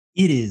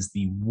It is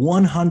the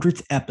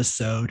 100th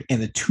episode and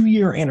the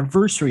 2-year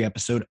anniversary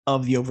episode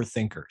of the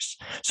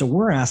Overthinkers. So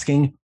we're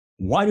asking,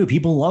 why do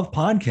people love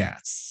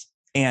podcasts?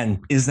 And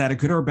is that a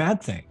good or a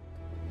bad thing?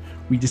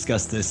 We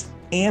discuss this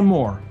and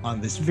more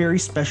on this very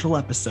special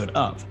episode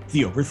of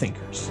the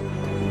Overthinkers.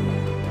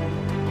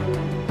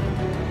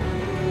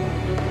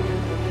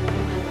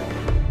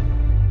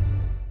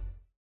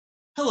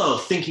 Hello,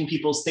 thinking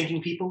people's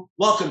thinking people.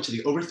 Welcome to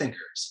the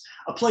Overthinkers,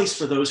 a place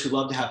for those who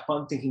love to have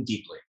fun thinking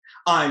deeply.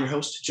 I'm your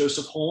host,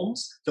 Joseph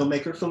Holmes,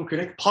 filmmaker, film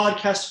critic,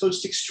 podcast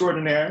host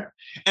extraordinaire.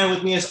 And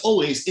with me, as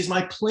always, is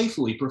my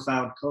playfully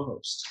profound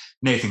co-host,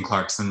 Nathan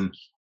Clarkson,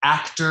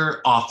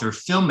 actor, author,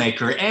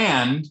 filmmaker,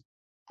 and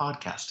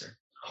podcaster.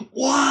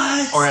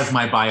 What? Or as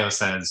my bio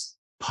says,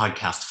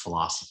 podcast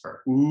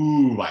philosopher.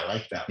 Ooh, I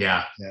like that.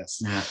 Yeah.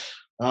 Yes. Yeah.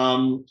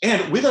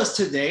 And with us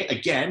today,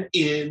 again,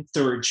 in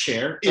third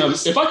chair,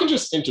 is... if I can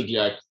just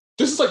interject,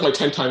 this is like my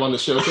 10th time on the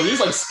show, so we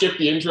just like skip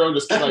the intro and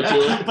just keep like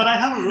doing. But I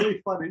have a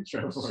really fun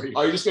intro for you.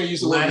 Are you just going to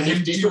use the word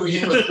nifty for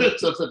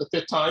the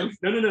fifth time?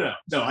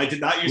 No, I did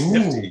not use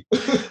nifty.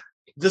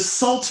 The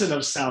Sultan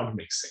of sound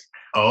mixing.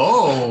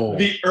 Oh.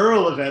 The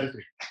Earl of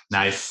editing.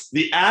 Nice.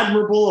 The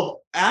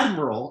Admiral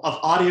of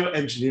audio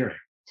engineering.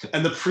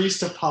 And the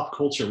priest of pop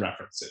culture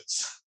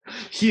references.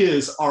 He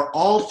is our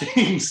all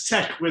things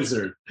tech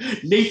wizard,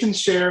 Nathan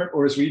Sherrer,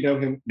 or as we know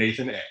him,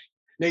 Nathan A.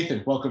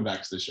 Nathan, welcome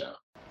back to the show.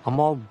 I'm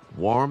all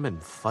warm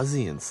and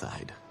fuzzy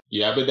inside.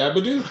 Yabba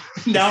dabba doo.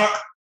 Now,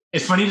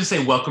 it's funny to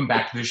say welcome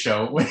back to the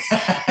show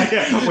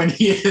when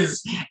he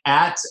is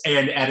at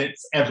and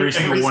edits every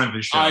single one of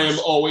the shows. I am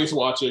always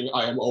watching.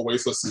 I am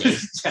always listening.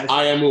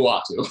 I am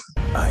Uatu.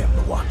 I am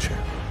the Watcher.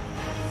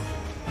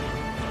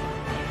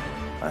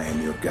 I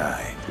am your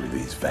guide through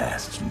these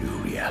vast new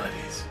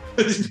realities.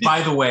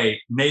 By the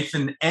way,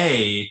 Nathan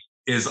A.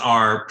 is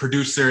our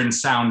producer and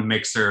sound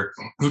mixer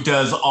who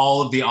does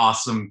all of the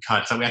awesome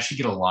cuts. We actually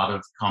get a lot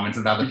of comments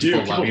about the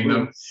people loving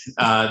them.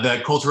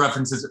 The culture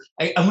references,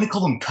 I'm going to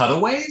call them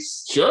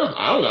cutaways. Sure,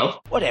 I don't know.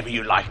 Whatever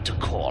you like to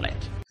call it.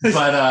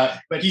 But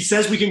he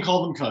says we can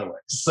call them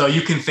cutaways. So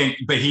you can think,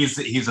 but he's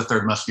a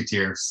third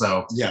musketeer.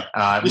 So yeah,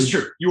 it's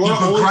true. You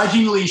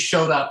begrudgingly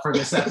showed up for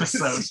this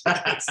episode.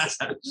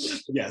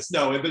 Yes,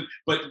 no,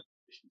 but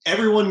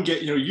everyone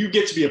you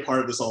get to be a part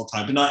of this all the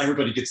time, but not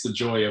everybody gets the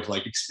joy of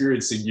like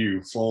experiencing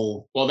you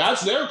full. Well,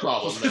 that's their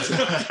problem.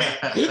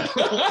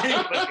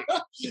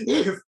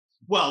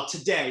 Well,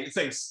 today,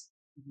 thanks.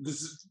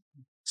 This is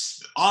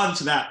on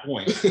to that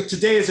point.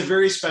 Today is a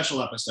very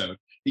special episode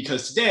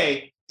because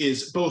today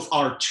is both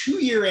our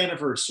 2-year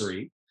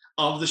anniversary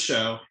of the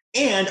show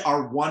and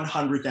our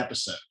 100th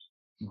episode.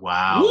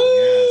 Wow.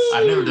 Yes.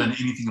 I've never done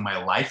anything in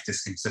my life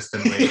this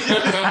consistently.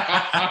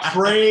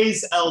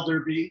 Praise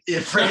Elderby.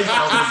 Yeah, praise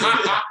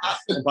Elderby.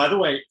 And by the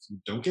way, if you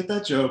don't get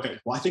that joke,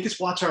 I think it's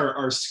watch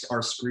our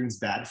Screen's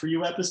Bad For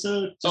You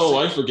episode.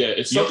 I forget.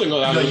 It's something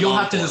like that. You'll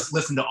have to just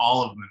listen to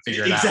all of them and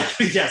figure it out.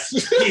 Exactly, yes.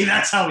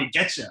 That's how we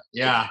get you.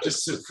 Yeah.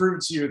 Just to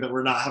prove to you that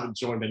we're not having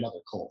joined another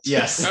cult.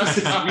 Yes.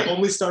 We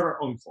only start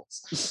our own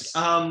cults.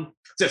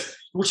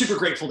 We're super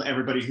grateful to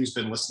everybody who's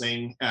been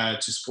listening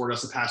to support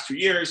us the past 2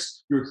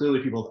 years. You are clearly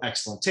people of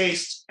excellent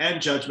taste and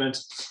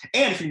judgment.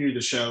 And if you're new to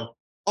the show,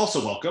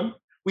 also welcome.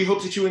 We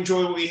hope that you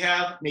enjoy what we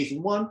have.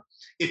 Nathan 1,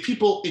 if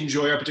people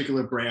enjoy our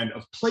particular brand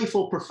of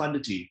playful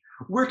profundity,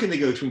 where can they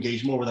go to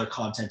engage more with our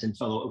content and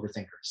fellow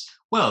overthinkers?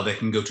 Well, they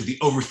can go to the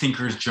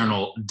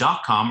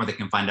overthinkersjournal.com where they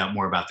can find out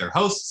more about their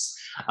hosts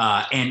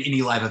and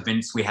any live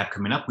events we have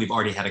coming up. We've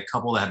already had a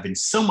couple that have been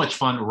so much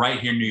fun right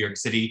here in New York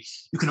City.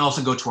 You can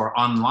also go to our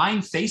online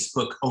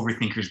Facebook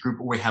Overthinkers group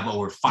where we have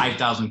over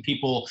 5,000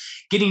 people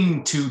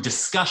getting to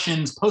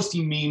discussions,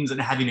 posting memes,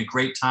 and having a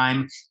great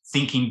time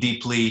thinking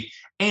deeply.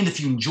 And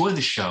if you enjoy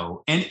the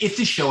show, and if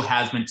the show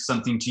has meant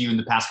something to you in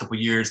the past couple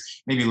of years,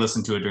 maybe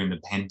listen to it during the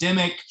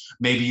pandemic,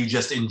 maybe you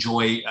just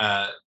enjoy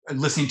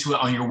listening to it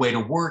on your way to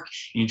work,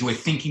 you enjoy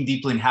thinking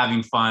deeply and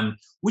having fun,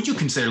 would you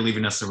consider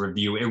leaving us a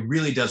review? It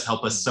really does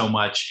help us so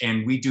much.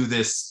 And we do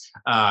this,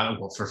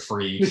 for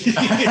free,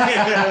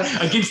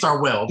 against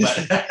our will.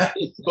 But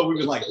we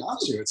would like not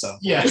to at some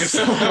point. Yes. If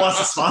someone wants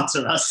to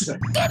sponsor us. Give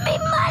me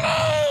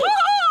money!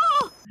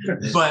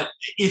 But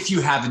if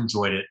you have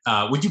enjoyed it,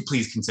 would you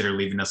please consider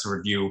leaving us a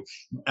review?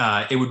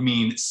 It would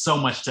mean so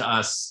much to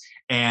us.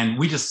 And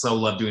we just so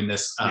love doing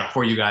this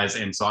for you guys.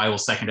 And so I will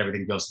second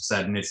everything Joseph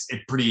said. And it's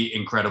pretty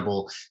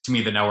incredible to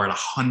me that now we're at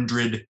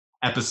 100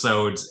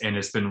 episodes and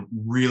it's been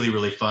really,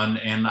 really fun.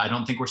 And I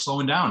don't think we're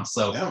slowing down.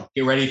 So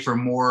Get ready for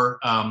more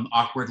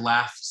awkward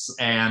laughs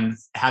and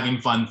having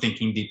fun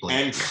thinking deeply.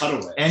 And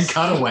cutaways. And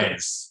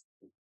cutaways.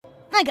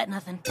 I got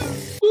nothing.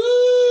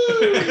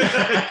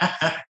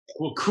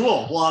 Well,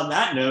 cool. Well, on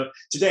that note,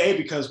 today,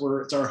 because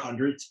it's our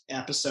 100th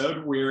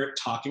episode, we're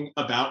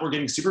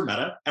getting super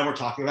meta, and we're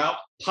talking about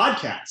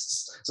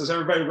podcasts. So is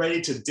everybody ready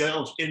to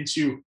delve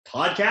into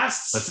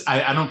podcasts?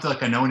 I don't feel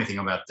like I know anything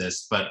about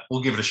this, but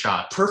we'll give it a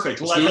shot. Perfect.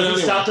 Well, that hasn't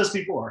stopped us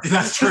before.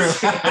 That's true.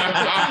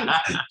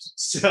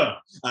 So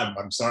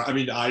I'm sorry. I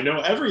mean, I know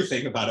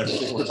everything about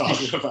everything we're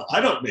talking about. I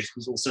don't make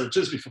Google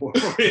searches before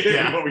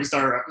we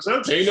start our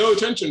episodes. Pay no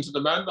attention to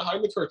the man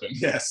behind the curtain.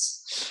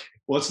 Yes.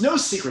 Well, it's no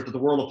secret that the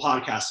world of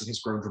podcasting has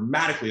grown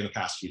dramatically in the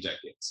past few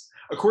decades.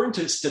 According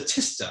to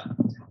Statista,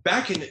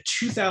 back in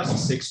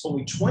 2006,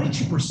 only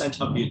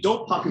 22% of the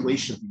adult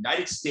population of the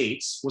United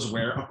States was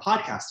aware of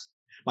podcasting.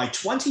 By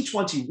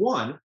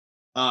 2021,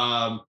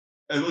 by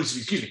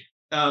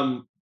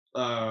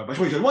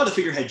 2021, the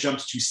figure had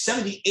jumped to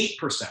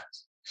 78%.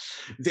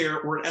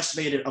 There were an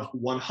estimated of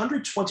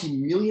 120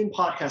 million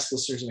podcast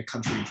listeners in the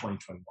country in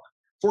 2021.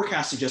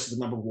 Forecasts suggest that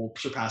the number will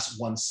surpass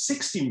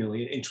 160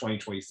 million in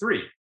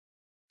 2023.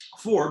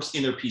 Forbes,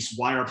 in their piece,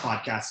 Why Are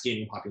Podcasts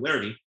Gaining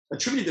Popularity?,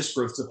 attributed this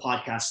growth to the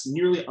podcast's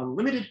nearly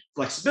unlimited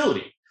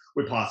flexibility,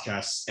 with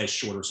podcasts as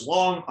short as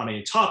long on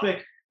any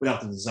topic, without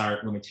the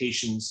desired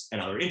limitations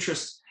and other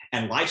interests,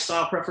 and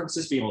lifestyle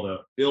preferences, being able to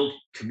build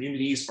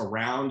communities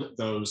around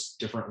those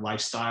different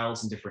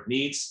lifestyles and different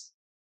needs.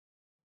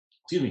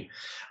 Excuse me.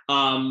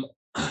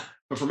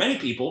 But for many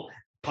people,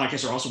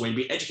 podcasts are also a way to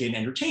be educated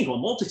and entertained while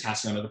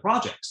multitasking on other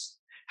projects.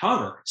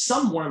 However,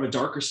 some warn of a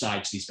darker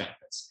side to these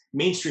benefits.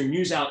 Mainstream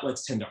news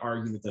outlets tend to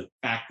argue that the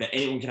fact that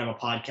anyone can have a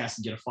podcast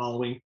and get a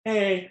following,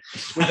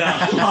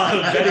 without a lot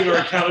of vetting or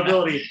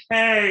accountability,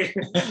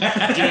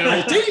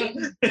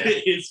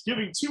 guilty, is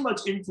giving too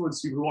much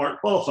influence to people who aren't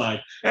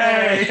qualified.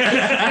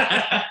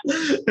 The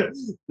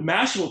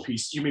Mashable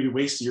piece, You May Be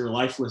Wasting Your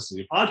Life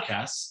Listening to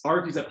Podcasts,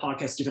 argues that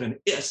podcasts give it an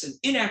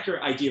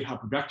inaccurate idea of how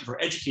productive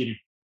or educated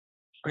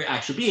we're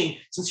actually being,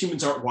 since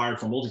humans aren't wired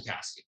for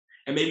multitasking,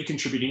 and maybe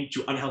contributing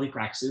to unhealthy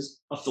practices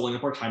of filling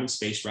up our time and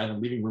space rather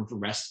than leaving room for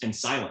rest and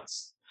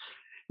silence.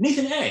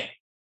 Nathan A.,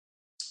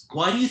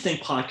 why do you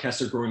think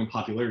podcasts are growing in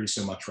popularity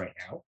so much right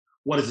now?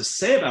 What does it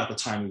say about the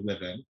time we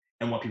live in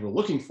and what people are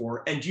looking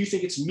for? And do you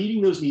think it's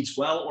meeting those needs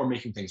well or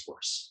making things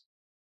worse?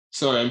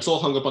 Sorry, I'm still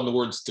hung up on the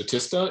word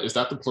statista. Is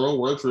that the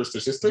plural word for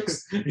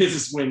statistics? This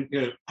is when,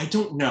 I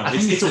don't know.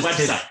 It's a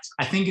website.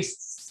 I think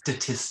it's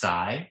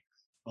Statisti.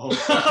 Oh,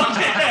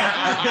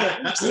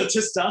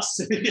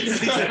 Statistus.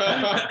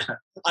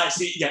 I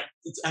see. Yeah,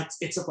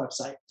 it's a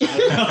website.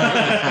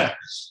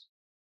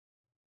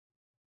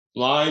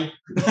 Line.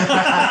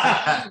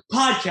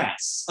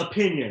 Podcasts,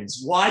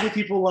 opinions. Why do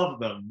people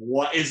love them?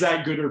 What is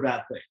that good or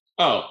bad thing?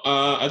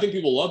 I think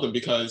people love them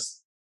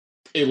because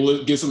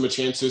it gives them a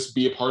chance to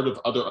be a part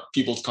of other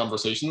people's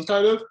conversations.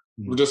 Kind of,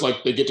 just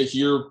like they get to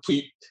hear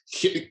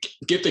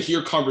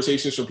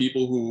conversations from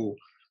people who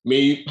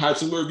may have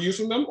similar views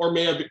from them or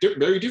may have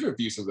very different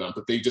views from them,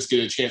 but they just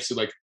get a chance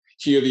to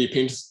hear the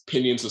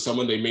opinions of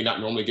someone they may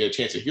not normally get a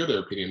chance to hear their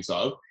opinions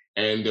of,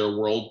 and their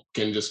world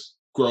can just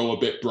grow a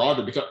bit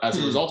broader as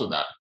a result of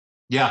that.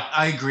 Yeah,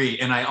 I agree.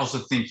 And I also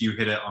think you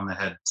hit it on the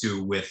head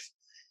too with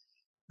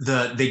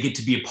they get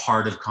to be a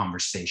part of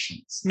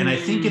conversations. And I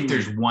think if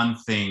there's one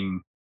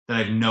thing that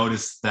I've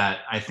noticed that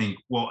I think,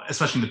 well,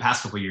 especially in the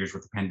past couple of years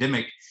with the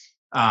pandemic,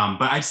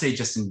 but I'd say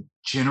just in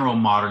general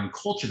modern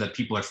culture that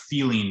people are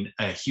feeling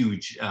a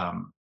huge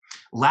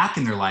lack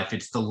in their life.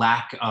 It's the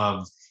lack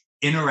of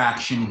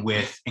interaction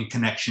with and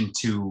connection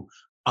to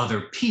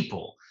other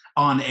people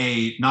on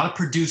not a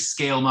produced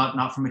scale,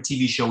 not from a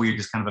TV show where you're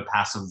just kind of a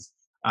passive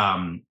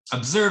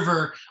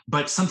observer,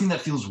 but something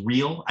that feels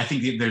real. I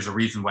think there's a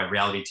reason why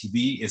reality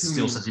TV is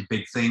still such a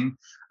big thing,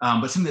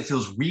 but something that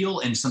feels real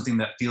and something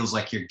that feels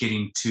like you're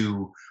getting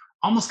to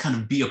almost kind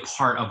of be a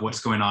part of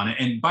what's going on.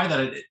 And by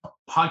that,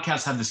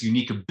 podcasts have this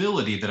unique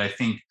ability that I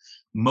think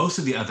most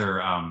of the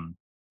other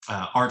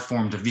art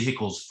forms or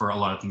vehicles for a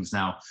lot of things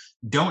now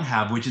don't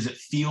have, which is it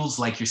feels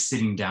like you're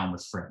sitting down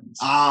with friends,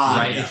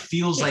 right? Yeah. It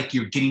feels like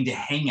you're getting to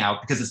hang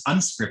out because it's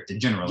unscripted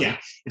generally. Yeah.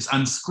 It's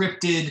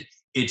unscripted.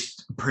 It's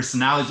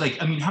personality. Like,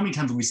 I mean, how many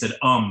times have we said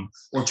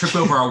or tripped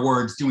over our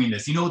words doing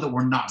this? You know that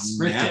we're not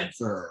scripted.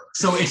 Never.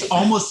 So it's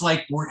almost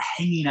like we're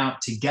hanging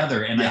out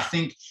together. And I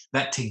think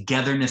that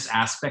togetherness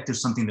aspect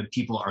is something that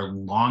people are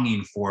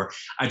longing for.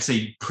 I'd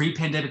say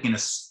pre-pandemic and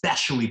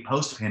especially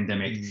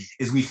post-pandemic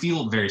is we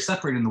feel very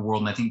separated in the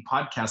world. And I think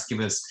podcasts give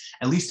us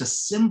at least a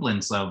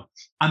semblance of,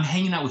 I'm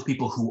hanging out with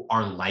people who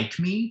are like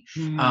me,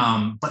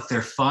 but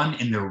they're fun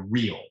and they're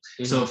real.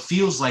 So it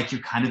feels like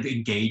you're kind of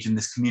engaged in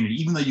this community,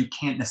 even though you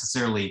can't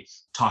necessarily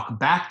talk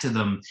back to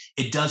them.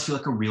 It does feel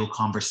like a real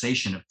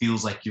conversation. It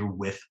feels like you're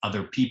with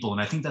other people.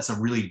 And I think that's a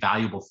really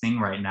valuable thing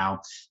right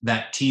now,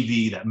 that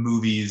TV, that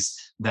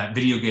movies, that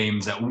video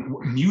games, that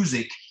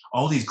music,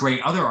 all these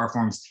great other art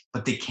forms,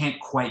 but they can't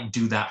quite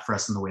do that for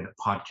us in the way that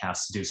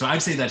podcasts do. So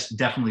I'd say that's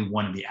definitely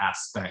one of the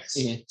aspects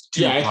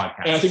to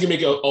podcasts. And I think you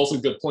make also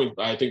a good point.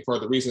 I think part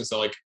of the reason is that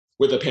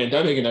with the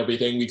pandemic and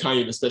everything, we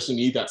kind of especially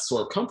need that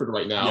sort of comfort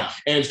right now. Yeah.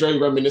 And it's very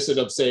reminiscent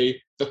of, say,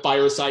 the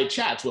fireside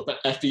chats with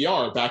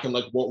FDR back in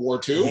like World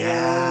War II.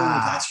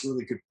 Yeah, that's a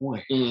really good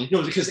point. Mhm. You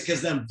know,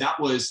 because then that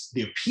was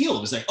the appeal.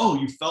 It was like, oh,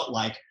 you felt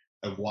like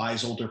a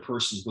wise older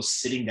person was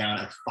sitting down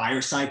at a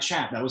fireside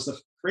chat. That was the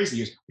phrase they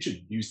used. We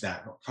should use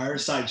that.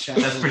 Fireside chat.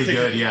 That's pretty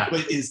good, yeah.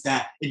 But is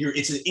that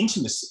it's an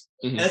intimacy.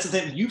 Mhm. And that's the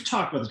thing. You've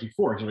talked about this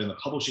before. In the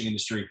publishing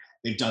industry,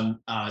 they've done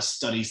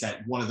studies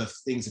that one of the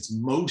things that's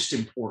most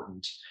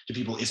important to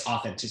people is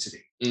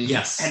authenticity. Mhm.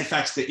 Yes. And in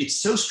fact, that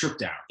it's so stripped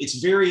down. It's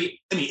very,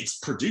 it's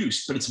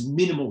produced, but it's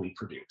minimally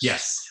produced.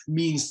 Yes.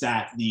 Means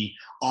that the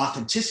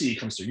authenticity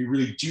comes through. You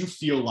really do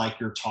feel like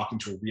you're talking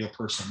to a real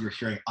person. You're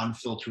hearing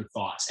unfiltered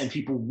thoughts. And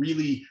people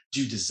really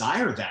do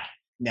desire that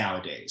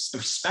nowadays.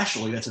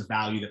 Especially that's a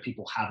value that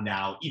people have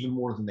now even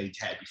more than they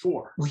had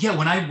before. Well, yeah,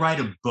 when I write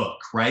a book,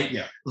 right?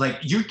 Yeah. Like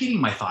you're getting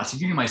my thoughts,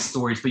 you're getting my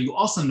stories, but you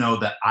also know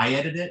that I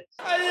edit it.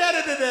 I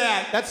edited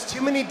that. That's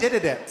too many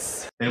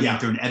did-it-its. That it went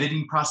through an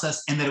editing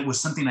process, and that it was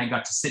something I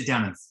got to sit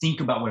down and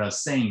think about what I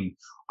was saying.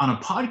 On a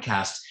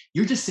podcast,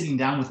 you're just sitting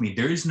down with me.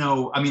 There is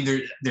no,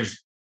 there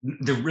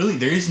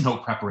is no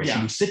preparation.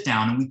 Yeah. We sit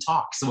down and we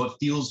talk. So it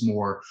feels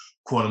more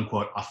quote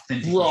unquote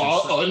authentic.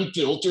 Raw,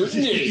 unfiltered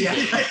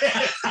Nathan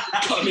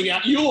coming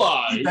at you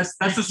live. That's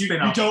the You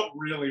spin-off. don't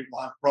really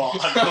want raw.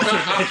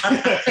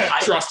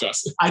 Trust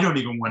us. I don't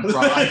even want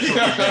raw.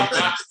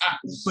 Unfiltered.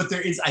 But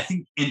there is, I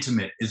think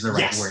intimate is the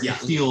right Yes, word. yeah. It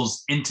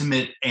feels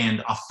intimate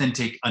and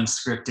authentic,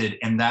 unscripted.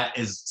 And that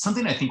is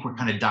something I think we're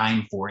kind of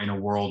dying for in a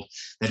world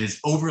that is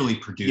overly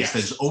produced, Yes.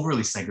 that is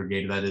overly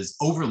segregated, that is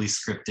overly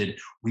scripted.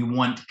 We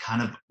want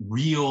kind of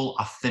real,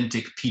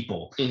 authentic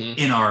people Mhm.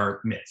 in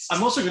our midst.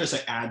 I'm also going to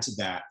say add to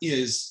that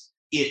is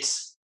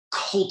it's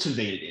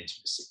cultivated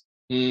intimacy.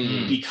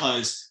 Mm.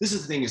 Because this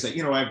is the thing is that,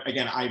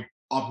 I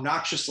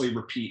obnoxiously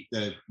repeat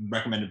the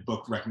recommended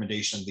book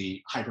recommendation,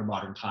 the Hyper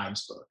Modern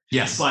Times book.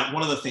 Yes. But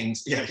one of the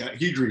things, he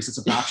agrees, it's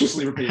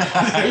obnoxiously repeated.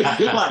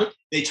 But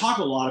they talk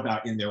a lot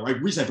about in there, the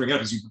reason I bring it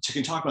up is you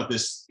can talk about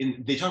this,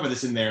 they talk about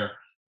this in there,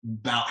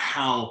 about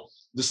how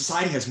the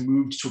society has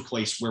moved to a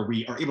place where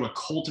we are able to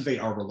cultivate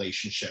our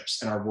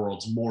relationships and our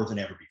worlds more than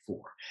ever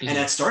before. Mhm. And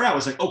that started out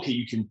was like, okay,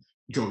 you can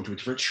go into a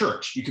different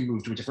church, you can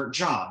move to a different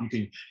job, you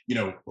can,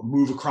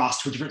 move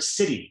across to a different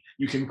city,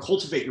 you can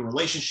cultivate your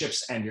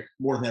relationships and you're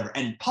more than ever.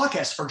 And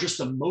podcasts are just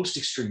the most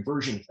extreme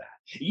version of that.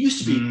 It used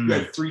to be you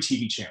had 3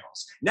 TV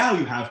channels. Now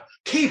you have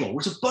cable,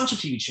 which is a bunch of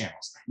TV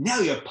channels. Now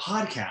you have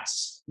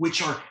podcasts,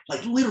 which are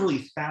like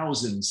literally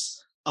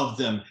thousands of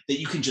them that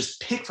you can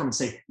just pick from and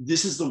say,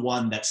 this is the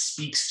one that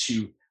speaks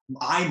to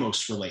I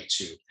most relate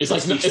to. It's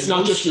like it's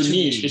not just your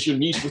niche; it's your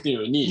niche within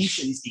your niche.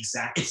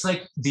 Exactly. It's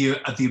like the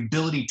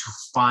ability to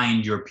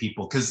find your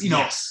people, because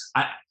Yes.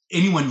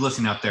 Anyone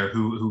listening out there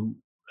who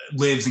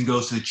lives and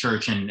goes to the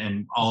church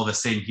and all of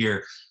us sitting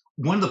here,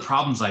 one of the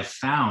problems I've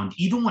found,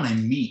 even when I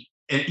meet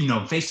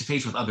face to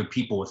face with other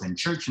people within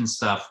church and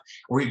stuff,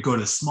 or we go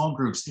to small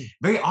groups,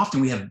 very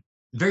often we have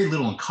very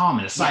little in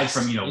common aside Yes.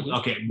 from Mhm.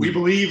 okay, We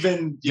believe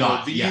in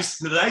God, the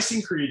yes.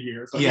 Nicene Creed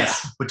here. But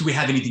yes, but do we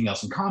have anything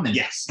else in common?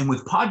 Yes. And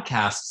with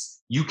podcasts,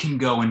 you can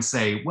go and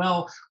say,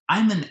 well,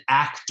 I'm an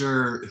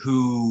actor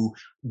who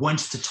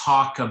wants to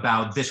talk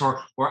about this,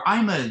 or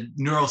I'm a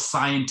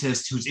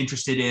neuroscientist who's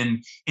interested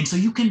in, and so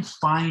you can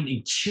find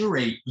and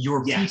curate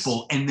your Yes.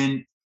 people, and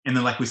then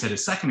like we said a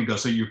second ago,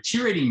 so you're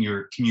curating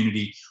your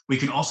community, we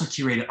can also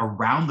curate it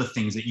around the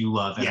things that you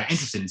love and are Yes.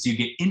 interested in. So you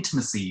get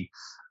intimacy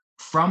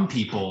from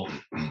people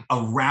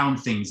around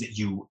things that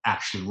you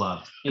actually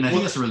love. And I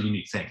think that's a really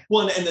unique thing.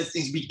 Well, and the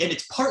things, and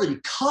it's partly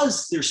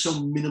because there's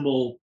so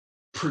minimal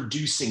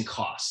producing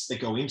costs that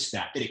go into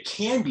that it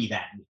can be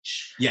that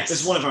niche. Yes.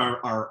 This is one of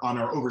our on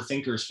our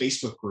Overthinkers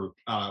Facebook group,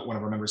 one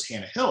of our members,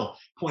 Hannah Hill,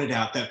 pointed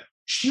out that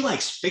she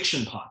likes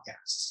fiction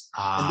podcasts.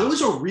 And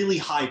those are really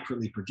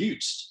highly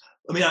produced.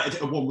 I mean,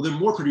 they're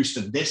more produced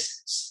than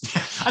this.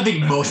 I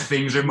think most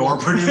things are more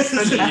produced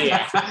than that.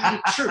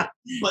 Yeah, true.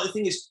 But the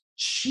thing is,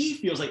 she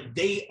feels like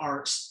they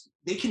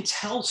can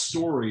tell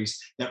stories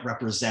that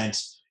represent,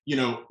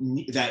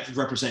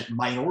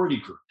 minority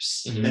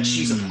groups that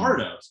she's a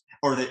part of,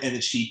 and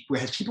that she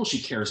has people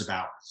she cares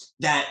about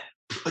that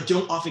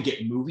don't often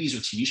get movies or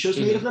TV shows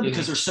made of them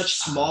because they're such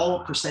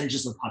small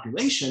percentages of the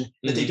population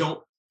that they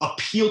don't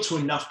appeal to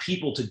enough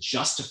people to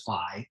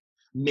justify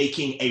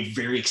making a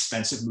very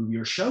expensive movie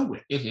or show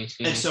with.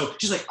 And so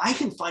she's like, I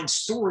can find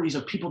stories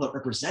of people that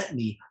represent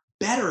me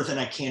better than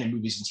I can in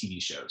movies and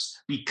TV shows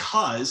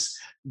because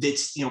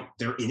it's,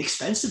 they're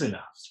inexpensive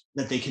enough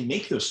that they can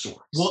make those stories.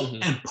 Well,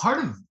 and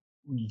part of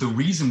the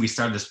reason we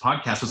started this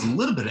podcast was a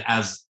little bit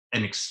as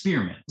an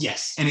experiment.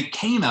 Yes. And it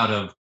came out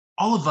of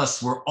all of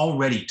us were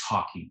already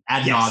talking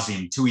ad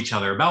nauseum to each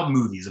other about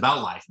movies,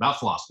 about life, about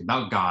philosophy,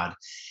 about God.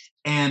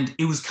 And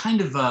it was kind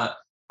of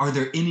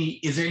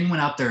is there anyone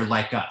out there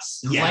like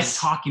us who likes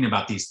talking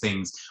about these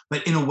things,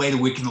 but in a way that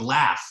we can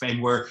laugh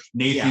and where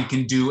Nathan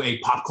can do a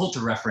pop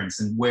culture reference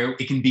and where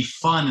it can be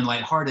fun and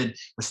lighthearted,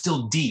 but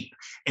still deep.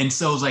 And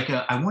so it's like,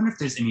 I wonder if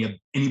there's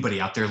anybody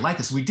out there like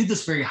us. We did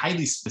this very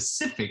highly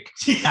specific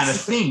kind of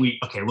thing.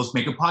 Let's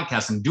make a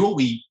podcast and do what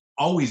we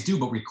always do,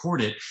 but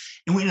record it.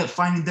 And we ended up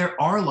finding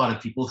there are a lot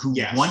of people who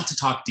want to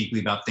talk deeply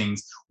about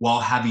things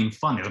while having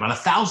fun. There's about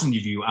 1,000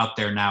 of you out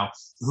there now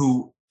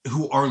who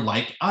are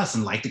like us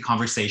and like the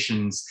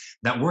conversations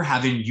that we're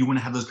having. You want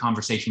to have those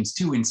conversations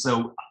too. And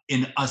so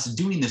in us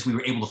doing this, we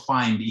were able to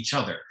find each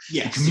other,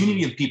 a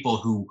community of people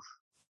who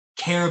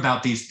care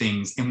about these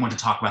things and want to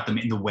talk about them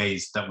in the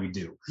ways that we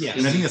do.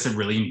 And I think that's a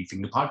really unique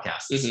thing to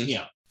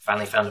podcasts.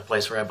 Finally found a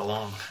place where I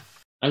belong.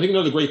 I think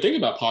another great thing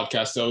about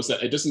podcasts, though, is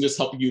that it doesn't just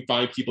help you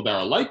find people that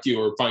are like you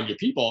or find your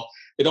people.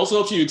 It also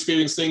helps you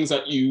experience things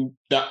that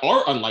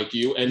are unlike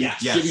you and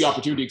give you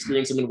opportunity to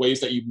experience them in ways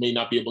that you may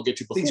not be able to get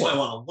to before. Things you might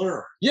want to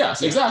learn.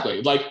 Yes,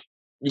 exactly.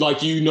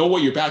 Like you know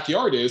what your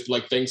backyard is.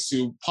 Like thanks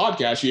to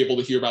podcasts, you're able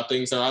to hear about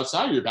things that are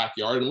outside of your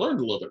backyard and learn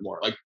a little bit more.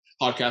 Like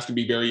podcasts can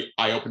be very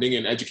eye-opening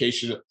and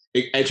educational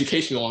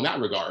in that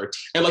regard.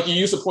 And like you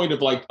use the point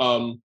of like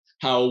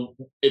how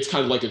it's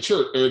kind of like a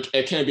church, or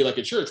it can be like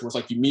a church where it's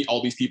like you meet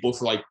all these people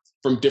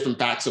from different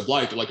backs of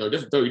life that like are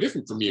very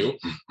different from you,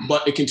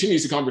 but it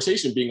continues the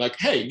conversation being like,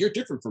 hey, you're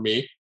different from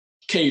me.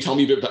 Can you tell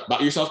me a bit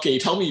about yourself? Can you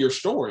tell me your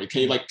story?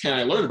 Can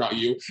I learn about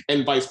you?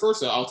 And vice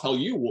versa, I'll tell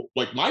you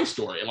like my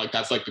story. And like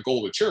that's like the goal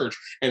of the church.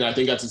 And I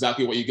think that's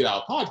exactly what you get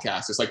out of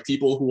podcasts. It's like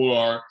people who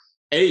are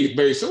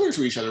very similar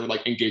to each other,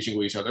 like engaging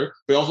with each other,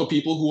 but also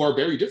people who are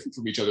very different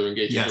from each other,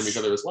 engaging from each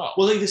other as well.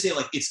 Well, like you say,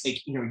 like it's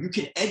like, you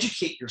can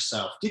educate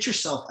yourself, get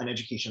yourself an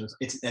education.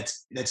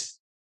 That's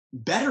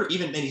better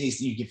even many things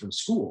that you get from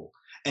school.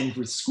 And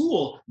with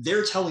school,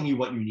 they're telling you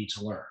what you need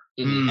to learn,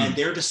 and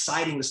they're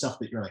deciding the stuff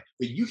that you're like.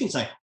 But you can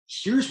say,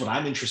 here's what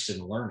I'm interested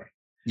in learning.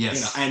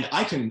 Yes, and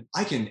I can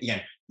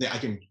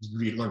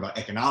learn about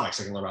economics.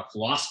 I can learn about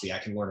philosophy. I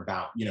can learn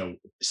about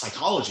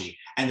psychology.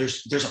 And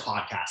there's a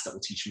podcast that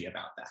will teach me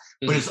about that.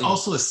 But it's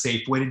also a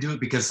safe way to do it,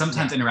 because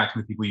sometimes interacting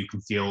with people you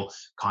can feel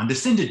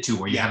condescended to,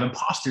 or you have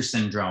imposter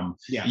syndrome.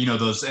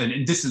 Those,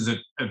 and this is a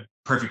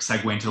perfect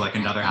segue into like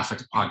another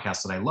aspect of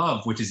podcasts that I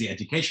love, which is the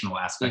educational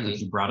aspect that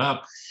you brought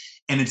up.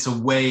 And it's a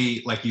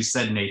way, like you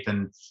said,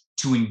 Nathan,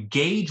 to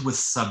engage with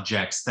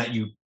subjects that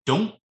you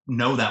don't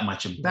know that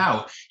much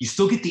about. You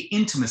still get the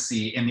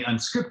intimacy and the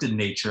unscripted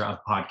nature of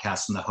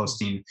podcasts and the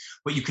hosting,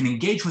 but you can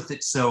engage with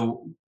it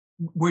so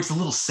where it's a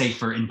little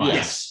safer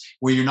environment,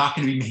 where you're not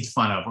going to be made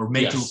fun of or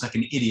made to look like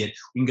an idiot.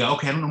 You can go,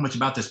 okay, I don't know much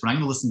about this, but I'm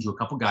going to listen to a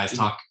couple guys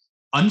talk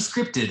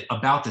unscripted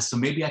about this, so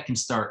maybe I can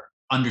start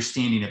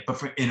understanding it,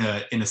 but in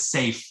a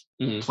safe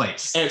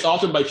place. And it's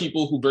often by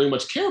people who very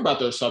much care about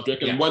their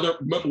subject, and whether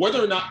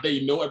or not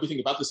they know everything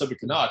about the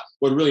subject or not,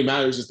 what really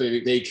matters is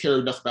they care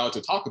enough about it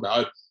to talk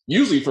about it,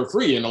 usually for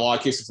free in a lot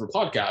of cases for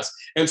podcasts.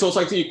 And so it's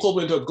like the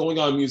equivalent of going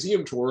on a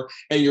museum tour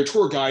and your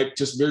tour guide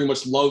just very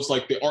much loves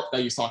like the art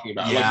that he's talking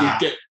about. Like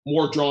you get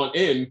more drawn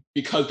in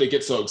because they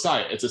get so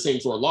excited. It's the same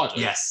sort of logic.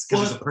 Yes,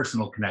 because there's a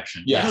personal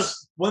connection.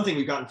 Yes. One thing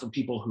we've gotten from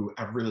people who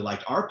have really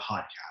liked our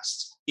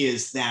podcast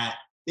is that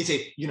they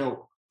say,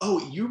 oh,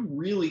 you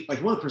really,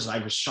 like one of the person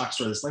I was shocked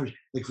sort of this language,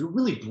 like you're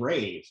really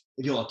brave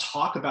if you'll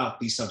talk about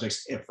these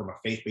subjects from a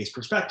faith-based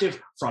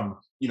perspective, from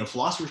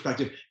philosophy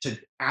perspective, to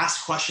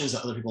ask questions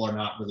that other people are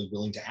not really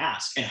willing to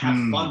ask and have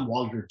fun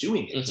while you're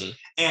doing it.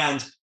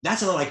 And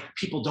that's another, like,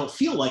 people don't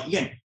feel like,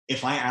 again,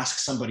 if I ask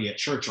somebody at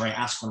church or I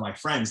ask one of my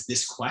friends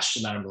this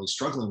question that I'm really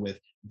struggling with,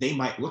 they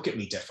might look at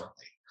me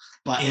differently.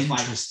 But if I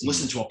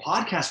listen to a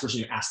podcast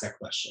person who asks that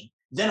question,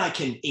 then I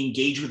can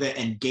engage with it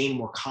and gain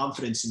more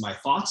confidence in my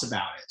thoughts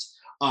about it.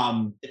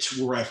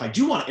 To where if I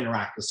do want to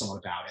interact with someone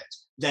about it,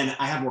 then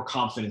I have more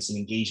confidence in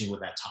engaging with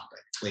that topic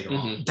later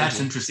on.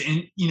 That's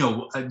interesting.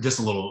 And, just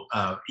a little,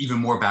 even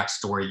more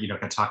backstory,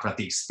 I talked about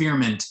the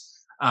experiment.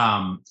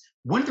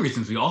 One of the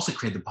reasons we also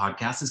created the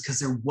podcast is because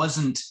there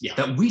wasn't,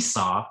 that we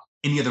saw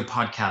any other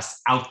podcasts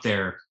out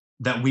there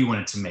that we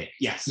wanted to make.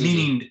 Yes.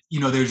 Meaning,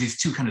 there's these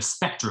two kind of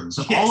spectrums.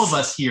 So all of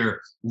us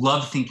here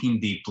love thinking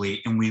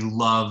deeply, and we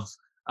love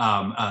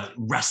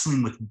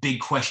wrestling with big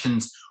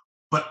questions.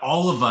 But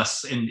all of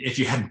us, and if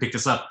you hadn't picked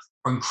this up,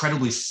 are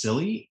incredibly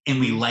silly, and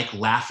we like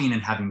laughing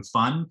and having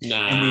fun.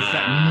 And we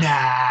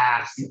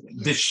thought,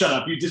 shut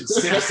up. You did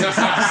Simpsons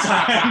last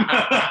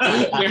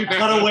time. You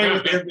cut away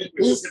with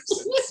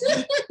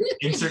Simpsons.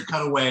 Insert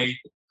cutaway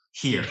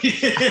here.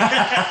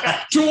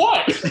 To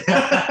what?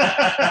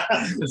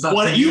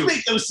 Why do you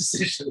make those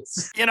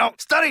decisions?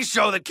 Studies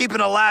show that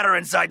keeping a ladder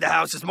inside the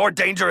house is more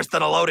dangerous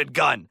than a loaded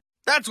gun.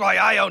 That's why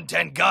I own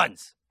 10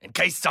 guns. In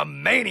case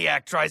some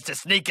maniac tries to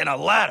sneak in a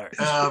ladder.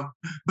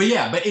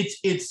 But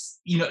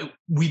it's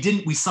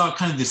we saw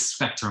kind of this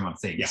spectrum of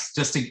things.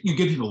 Just to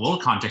give people a little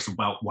context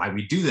about why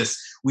we do this,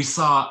 we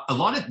saw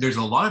there's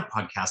a lot of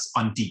podcasts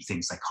on deep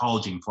things,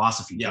 psychology and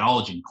philosophy,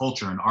 theology and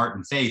culture and art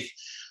and faith.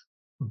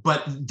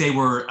 But they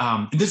were,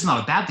 and this is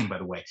not a bad thing, by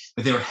the way,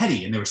 but they were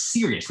heady and they were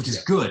serious, which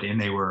is good. And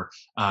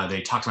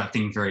they talked about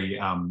things very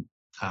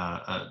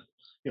I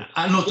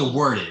don't know what the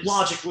word is.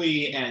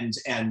 Logically and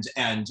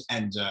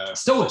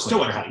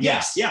stoically.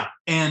 Yes, yeah.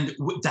 And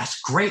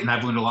that's great. And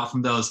I've learned a lot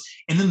from those.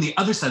 And then the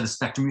other side of the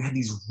spectrum, you had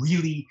these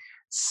really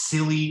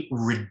silly,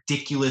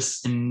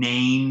 ridiculous,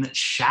 inane,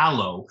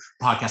 shallow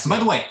podcasts. And by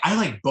the way, I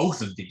like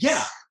both of these.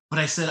 Yeah. But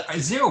I said,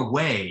 is there a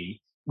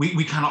way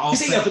we kind of all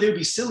said, but they would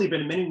be silly, but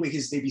in many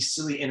ways they'd be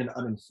silly in an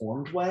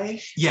uninformed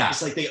way. Yeah.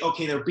 It's like they're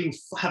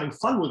having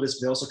fun with this,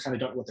 but they also kind of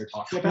don't know what they're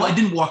talking about. Well, I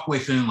didn't walk away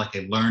feeling like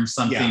I learned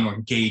something or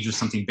engaged with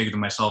something bigger than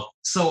myself.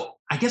 So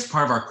I guess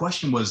part of our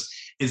question was,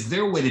 is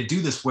there a way to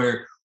do this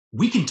where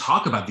we can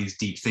talk about these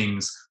deep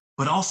things,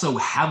 but also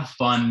have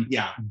fun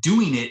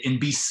doing it and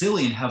be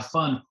silly and have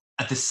fun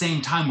at the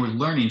same time we're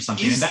learning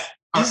something?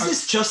 Is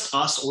this just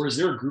us, or is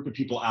there a group of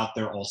people out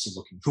there also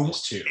looking for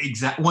this too?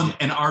 Exactly.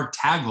 And our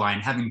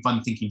tagline, having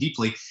fun thinking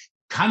deeply,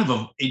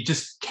 it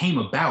just came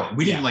about.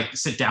 We didn't like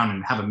sit down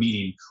and have a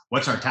meeting.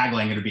 What's our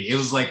tagline going to be? It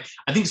was like,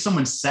 I think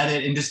someone said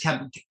it and just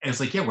kept, it was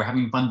like, we're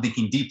having fun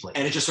thinking deeply.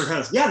 And it just sort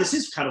of, this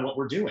is kind of what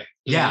we're doing.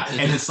 Yeah.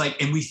 And it's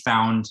like, and we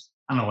found,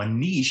 I don't know, a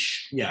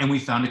niche, and we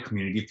found a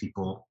community of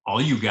people,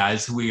 all you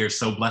guys who we are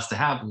so blessed to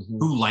have,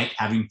 who like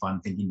having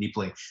fun thinking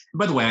deeply. And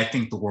by the way, I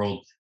think the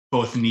world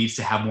both needs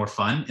to have more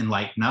fun and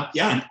lighten up,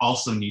 and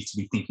also needs to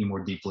be thinking more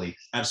deeply.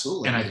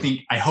 Absolutely. And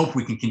I hope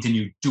we can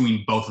continue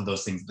doing both of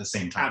those things at the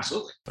same time.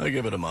 Absolutely. I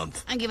give it a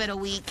month. I give it a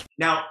week.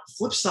 Now,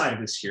 flip side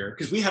of this here,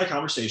 because we had a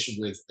conversation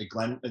with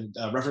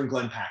Reverend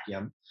Glenn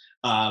Packiam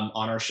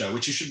on our show,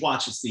 which you should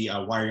watch. It's the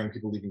Why Are Young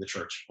People Leaving the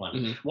Church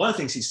one. One of the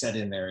things he said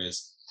in there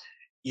is,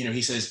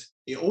 he says,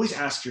 you always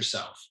ask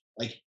yourself,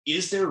 like,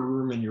 is there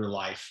room in your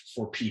life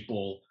for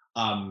people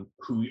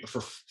who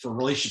for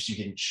relationships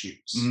you didn't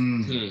choose?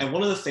 And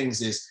one of the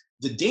things is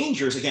the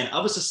dangers, again,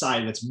 of a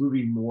society that's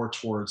moving more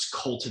towards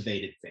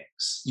cultivated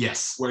things.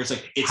 Yes. Where it's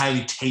like, it's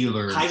highly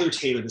tailored.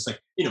 It's like,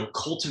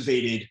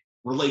 cultivated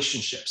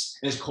relationships,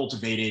 and it's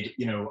cultivated,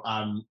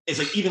 it's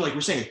like, even like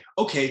we're saying,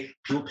 okay,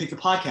 people pick the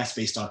podcast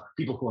based on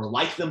people who are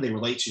like them, they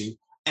relate to.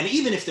 And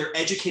even if they're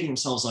educating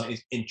themselves on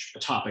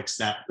topics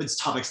that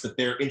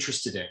they're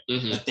interested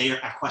in, that they are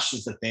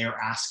questions that they are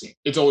asking,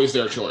 it's always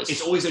their choice.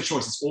 It's always their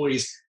choice. It's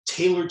always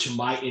tailored to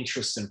my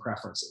interests and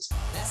preferences.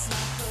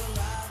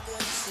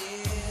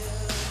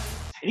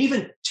 And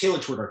even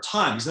tailored toward our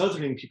time. Because another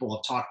thing people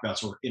have talked about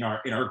sort of in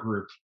our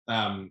group,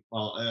 what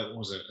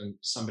was it? And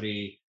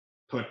somebody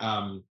put,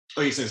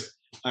 he says,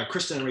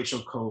 Kristen and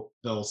Rachel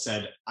Colville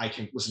said, I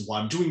can listen while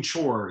I'm doing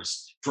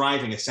chores,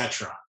 driving,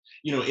 etc.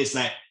 Is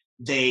that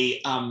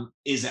I'm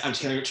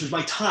tailoring it towards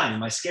my time and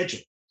my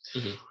schedule.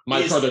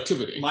 My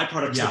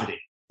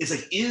productivity. It's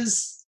like,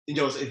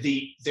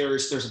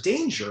 there's a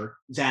danger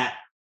that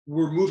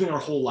we're moving our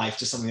whole life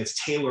to something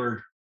that's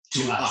tailored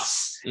to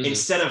us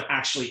instead of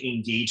actually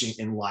engaging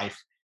in life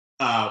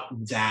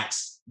that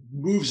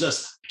moves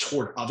us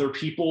toward other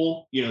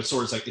people. It's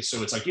like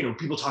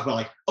people talk about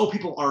like,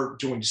 people are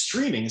doing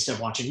streaming instead of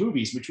watching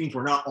movies, which means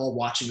we're not all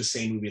watching the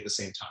same movie at the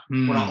same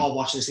time. We're not all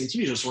watching the same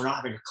TV show, so we're not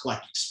having a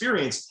collective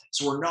experience.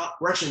 So we're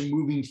actually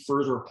moving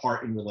further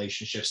apart in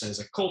relationships and as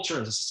a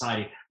culture, as a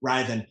society,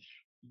 rather than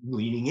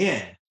leaning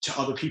in to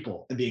other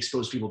people and being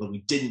exposed to people that we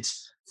didn't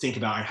think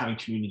about and having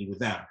community with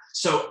them.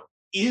 So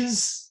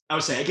I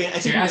would say, again, I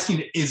think you're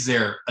asking, is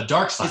there a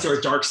dark side? Is there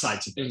a dark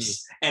side to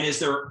this? And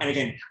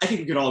again, I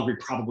think we could all agree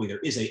probably there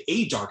is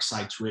a dark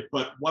side to it,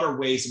 but what are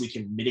ways that we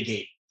can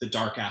mitigate the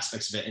dark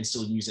aspects of it and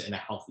still use it in a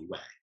healthy way?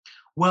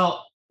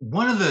 Well,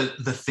 one of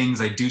the things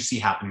I do see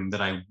happening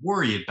that I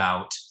worry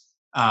about,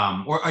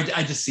 or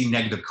I just see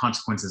negative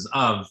consequences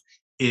of,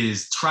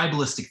 is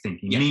tribalistic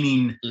thinking,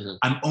 meaning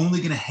I'm only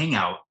going to hang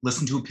out,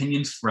 listen to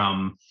opinions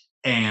from,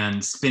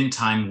 and spend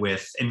time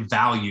with and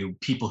value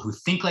people who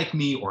think like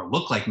me or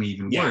look like me,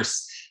 even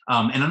worse.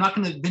 And I'm not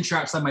going to venture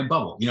outside my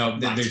bubble.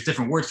 There's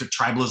different words for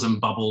tribalism,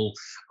 bubble,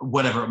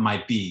 whatever it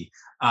might be.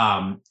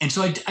 And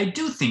so I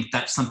do think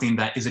that's something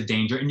that is a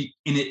danger, and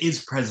it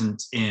is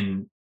present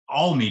in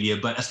all media,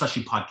 but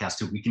especially podcasts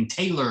too. We can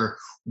tailor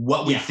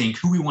what we think,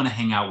 who we want to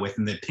hang out with,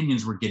 and the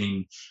opinions we're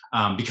getting,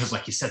 because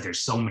like you said,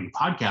 there's so many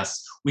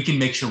podcasts, we can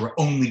make sure we're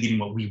only getting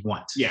what we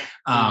want.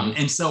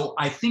 And so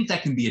I think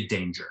that can be a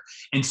danger.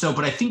 And so,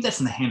 but I think that's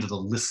in the hands of the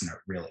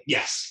listener, really.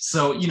 Yes.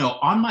 So,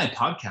 on my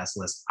podcast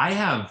list, I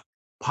have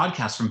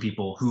podcasts from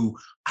people who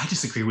I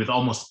disagree with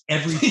almost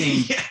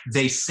everything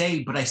they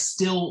say, but I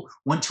still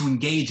want to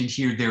engage and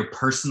hear their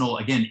personal,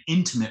 again,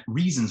 intimate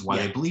reasons why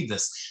they believe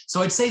this.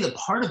 So I'd say that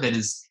part of it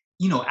is,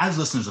 as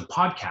listeners of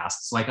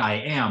podcasts, like I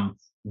am,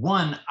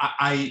 one,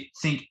 I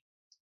think,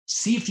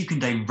 see if you can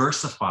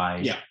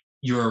diversify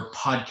your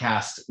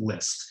podcast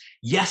list.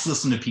 Yes,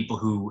 listen to people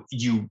who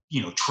you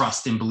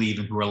trust and believe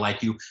and who are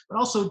like you, but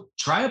also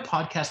try a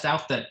podcast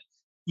out that,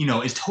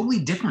 is totally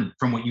different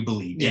from what you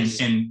believe,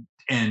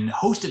 and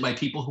hosted by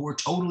people who are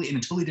totally in a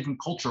totally different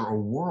culture or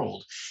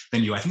world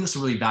than you. I think that's a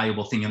really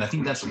valuable thing. And I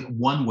think that's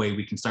one way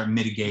we can start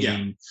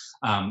mitigating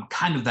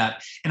kind of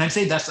that. And I'd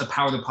say that's a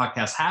power the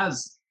podcast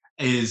has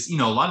is, a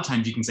lot of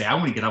times you can say, I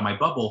want to get out of my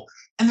bubble,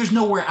 and there's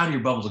nowhere out of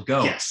your bubble to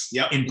go. Yes.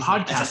 Yep. In That's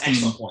an podcasting,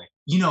 excellent point.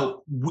 you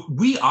know,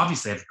 we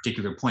obviously have a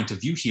particular point of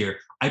view here.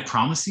 I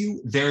promise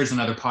you, there is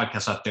another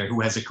podcast out there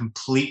who has a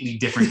completely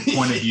different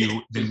point of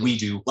view than we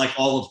do. Like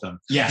all of them.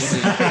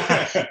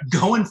 Yes.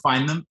 Go and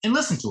find them and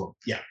listen to them.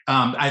 Yeah.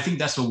 I think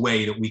that's a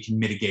way that we can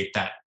mitigate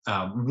that.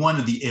 One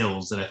of the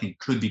ills that I think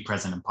could be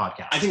present in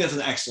podcasts. I think that's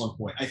an excellent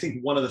point. I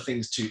think one of the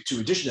things to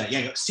addition to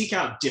that, seek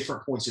out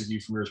different points of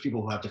view from yours,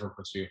 people who have different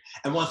points of view.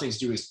 And one of the things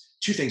to do is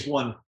two things.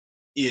 One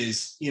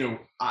is,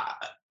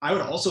 I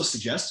would also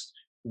suggest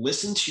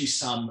listen to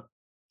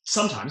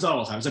sometimes, not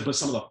all the times, but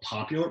some of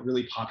the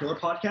really popular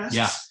podcasts.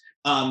 Yeah.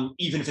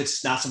 Even if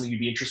it's not something you'd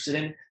be interested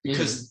in,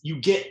 because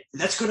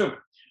that's going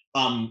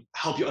to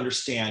help you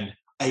understand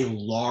a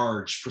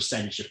large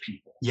percentage of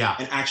people. Yeah.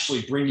 And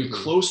actually bring you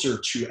closer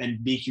to and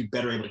make you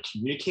better able to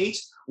communicate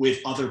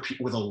with other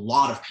people, with a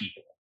lot of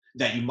people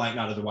that you might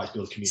not otherwise be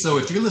able to communicate So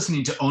if with. you're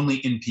listening to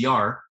only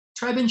NPR,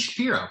 try Ben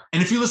Shapiro.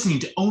 And if you're listening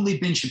to only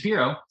Ben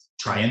Shapiro,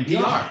 try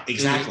NPR.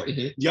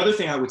 Exactly. The other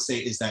thing I would say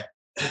is that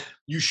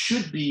you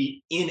should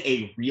be in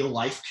a real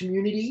life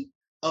community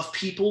of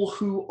people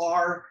who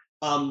are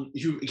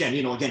who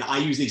again, I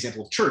use the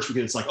example of church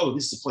because it's like, oh,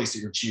 this is a place that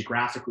you're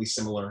geographically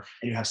similar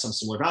and you have some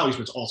similar values,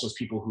 but it's also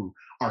people who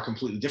are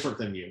completely different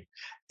than you.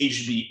 You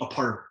should be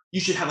you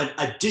should have an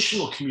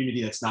additional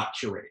community that's not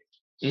curated.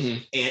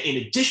 And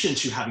in addition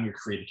to having your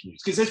creative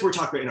communities, because that's what we're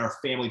talking about in our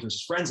family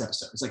versus friends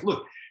episode. It's like,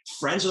 look,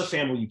 friends are the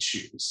family you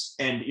choose,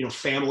 and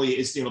family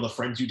is the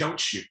friends you don't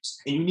choose,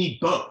 and you need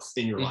both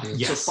in your life.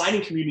 Yes. So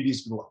finding communities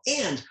of people,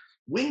 and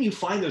when you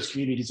find those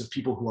communities of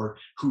people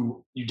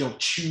who you don't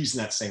choose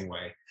in that same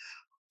way,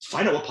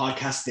 find out what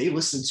podcasts they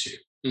listen to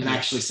and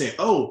actually say,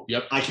 oh,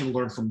 I can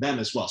learn from them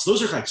as well. So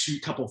those are kind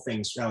of couple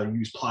things how to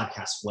use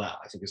podcasts well,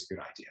 I think is a good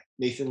idea.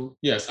 Nathan?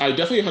 Yes, I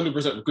definitely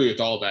 100% agree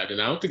with all of that.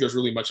 And I don't think there's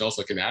really much else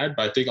I can add,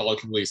 but I think all I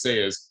can really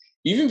say is,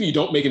 even if you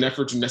don't make an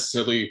effort to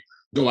necessarily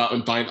go out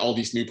and find all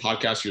these new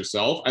podcasts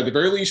yourself, at the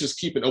very least, just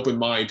keep an open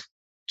mind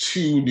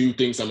to new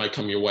things that might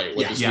come your way,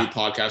 whether it's new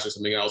podcast or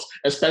something else,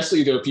 especially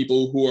if there are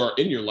people who are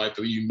in your life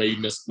that you may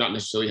not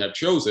necessarily have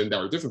chosen that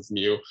are different from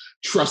you.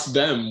 Trust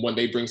them when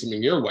they bring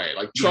something your way.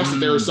 Like, trust that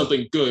there is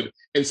something good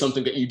in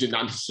something that you did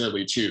not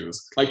necessarily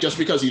choose. Like, just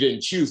because you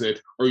didn't choose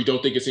it or you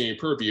don't think it's in your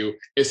purview,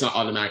 it's not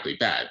automatically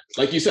bad.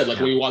 Like you said, like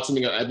when you watch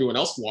something that everyone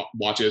else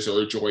watches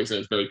or enjoys and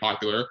it's very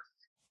popular,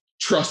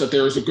 trust that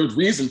there is a good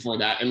reason for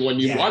that. And when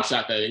you watch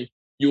that thing,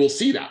 you will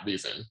see that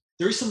reason.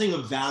 There is something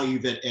of value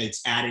that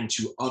it's adding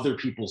to other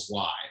people's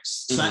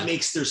lives. So that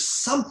makes there's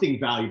something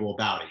valuable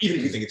about it, even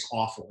if you think it's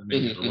awful in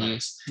many other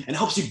ways. And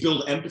helps you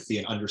build empathy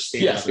and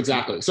understand. Yes,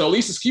 exactly. So at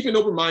least just keep an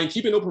open mind,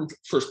 keep an open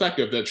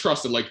perspective that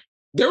trust that like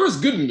there is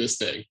good in this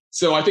thing.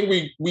 So I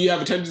think we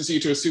have a tendency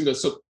to assume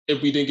that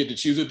if we didn't get to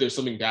choose it, there's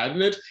something bad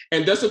in it.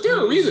 And that's a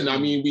fair reason. I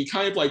mean, we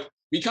kind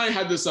of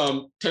had this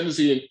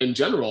tendency in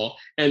general.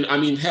 And I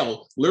mean,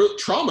 hell,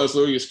 trauma is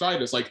literally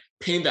described as like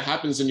pain that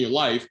happens in your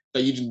life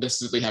that you didn't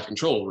necessarily have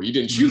control over. You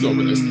didn't choose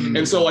over this.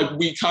 And so like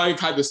we kind of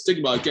had this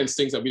stigma against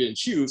things that we didn't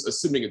choose,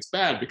 assuming it's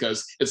bad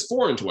because it's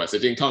foreign to us.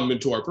 It didn't come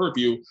into our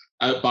purview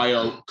by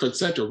our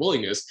consent or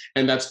willingness.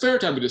 And that's fair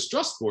to have a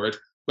distrust for it,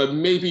 but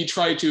maybe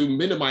try to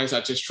minimize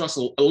that distrust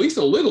at least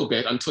a little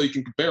bit until you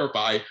can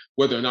verify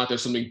whether or not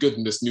there's something good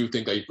in this new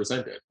thing that you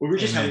presented. We were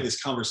just having this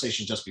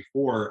conversation just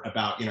before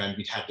about, and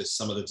we've had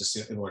some of the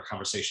similar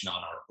conversation on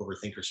our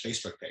Overthinkers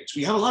Facebook page.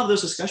 We have a lot of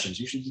those discussions.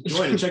 You should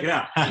join and check it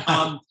out.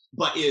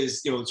 But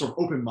is, sort of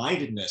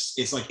open-mindedness,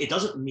 it's like, it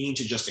doesn't mean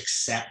to just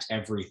accept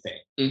everything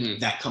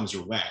that comes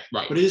your way,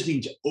 right? But it is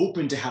being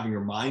open to having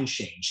your mind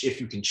change.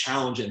 If you can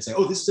challenge it and say,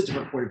 oh, this is a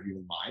different point of view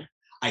than mine,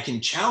 I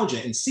can challenge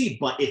it and see,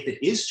 but if it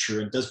is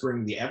true and does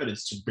bring the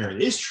evidence to bear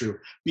it is true,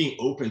 being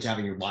open to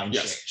having your mind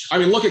change. I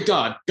mean, look at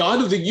God.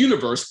 God of the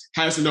universe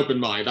has an open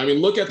mind. I mean,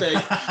 look at the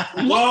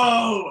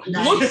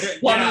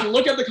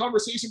look at the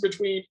conversation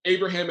between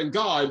Abraham and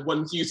God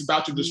when he's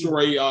about to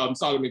destroy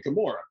Sodom and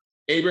Gomorrah.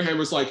 Abraham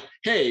was like,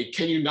 hey,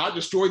 can you not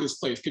destroy this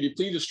place? Can you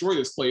please destroy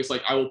this place?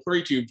 Like, I will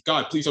pray to you,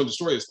 God, please don't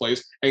destroy this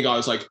place. And God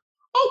was like,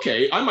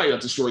 okay, I might not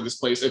destroy this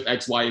place if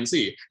X, Y, and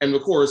Z. And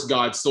of course,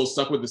 God still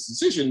stuck with this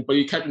decision, but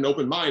he kept an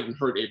open mind and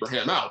heard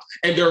Abraham out.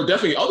 And there are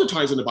definitely other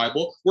times in the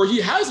Bible where he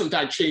has, in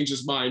fact, changed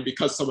his mind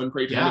because someone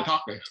prayed to him and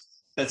talked to him.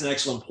 That's an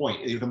excellent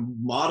point. The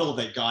model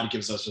that God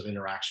gives us of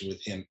interaction with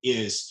him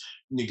is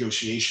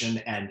negotiation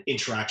and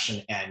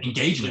interaction and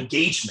engagement.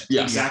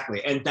 Yeah.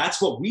 Exactly. And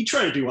that's what we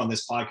try to do on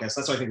this podcast.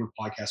 That's what I think what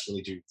podcasts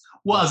really do.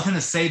 Well, I was going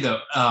to say, though,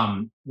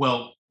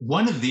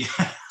 one of the,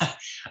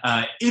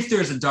 if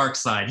there's a dark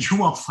side, you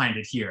won't find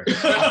it here.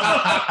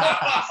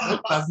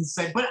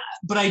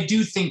 But I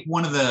do think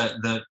one of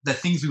the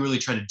things we really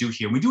try to do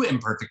here, we do it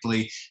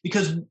imperfectly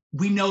because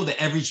we know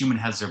that every human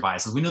has their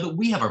biases. We know that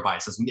we have our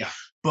biases.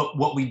 But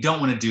what we don't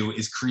want to do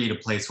is create a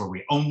place where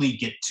we only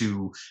get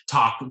to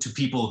talk to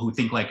people who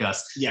think like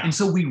us. And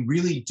so we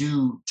really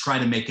do try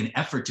to make an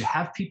effort to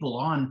have people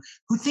on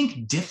who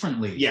think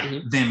differently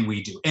than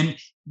we do. And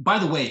by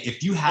the way,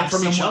 if you have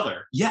from each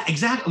other. Yeah,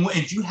 exactly.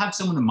 If you have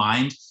someone in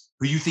mind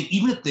who you think,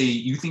 even if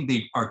you think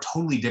they are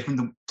totally different,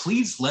 then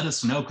please let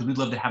us know, because we'd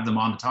love to have them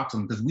on to talk to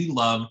them, because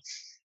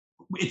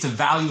it's a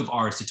value of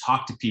ours to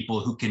talk to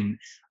people who can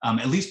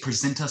at least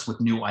present us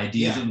with new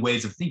ideas and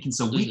ways of thinking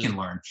so we can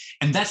learn.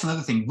 And that's another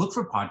thing. Look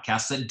for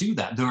podcasts that do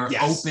that. They're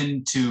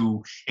open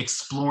to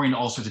exploring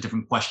all sorts of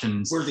different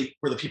questions. Where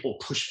the people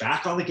push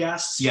back on the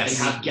guests. Yes.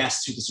 They have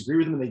guests who disagree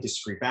with them and they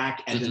disagree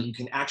back. And then you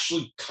can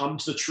actually come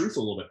to the truth a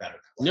little bit better.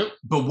 Yep.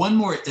 But one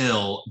more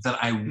ill that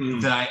I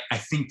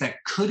think that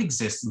could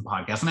exist in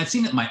podcasts, and I've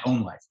seen it in my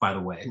own life, by the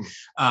way,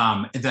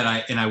 that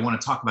I want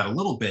to talk about a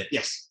little bit,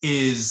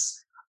 is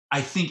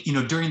I think,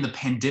 during the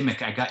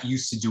pandemic, I got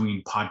used to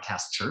doing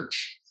podcast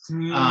church,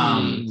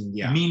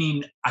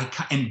 meaning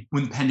and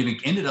when the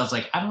pandemic ended, I was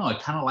like, I don't know, I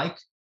kind of like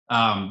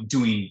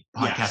doing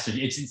podcast.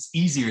 Yes. It's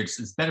easier.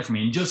 It's better for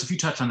me. And Joseph, you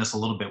touched on this a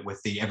little bit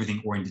with the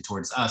everything oriented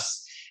towards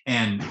us.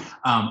 And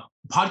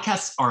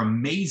podcasts are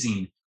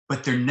amazing,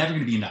 but they're never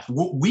going to be enough.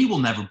 We will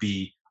never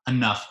be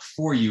enough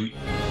for you.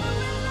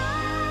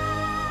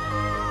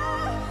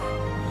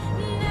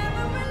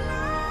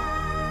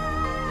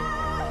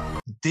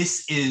 I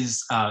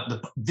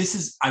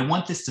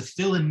want this to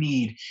fill a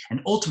need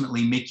and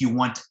ultimately make you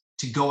want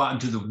to go out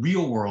into the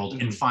real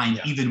world and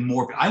find even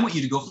more. I want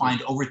you to go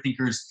find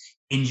overthinkers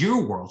in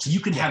your world, so you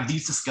can have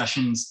these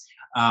discussions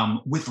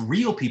with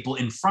real people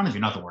in front of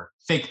you. Not the word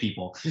fake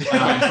people, but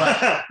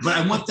I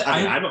want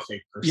I'm a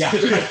fake person. Yeah,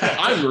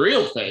 I'm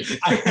real fake.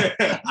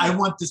 I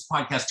want this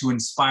podcast to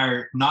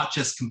inspire not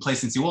just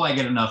complacency. Well, I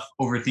get enough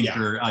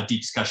overthinker deep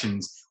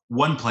discussions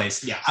one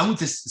place. Yes. I want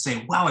this to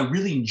say, wow, I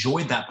really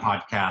enjoyed that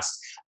podcast.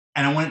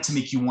 And I want it to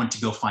make you want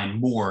to go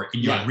find more in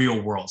your real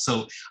world.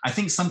 So I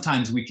think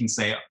sometimes we can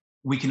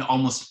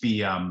almost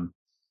be,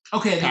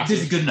 okay,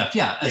 this is good enough.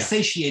 Yeah,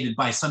 satiated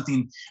by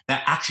something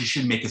that actually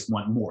should make us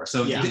want more.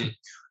 So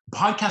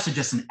podcasts are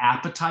just an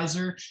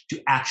appetizer to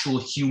actual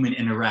human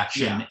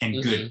interaction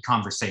and good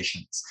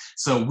conversations.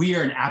 So we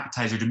are an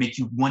appetizer to make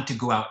you want to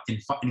go out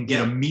and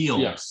get a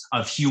meal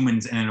of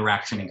humans and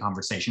interaction and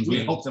conversations.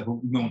 We hope that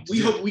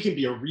we hope we can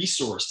be a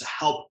resource to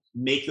help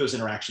make those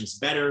interactions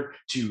better,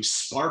 to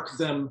spark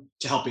them,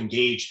 to help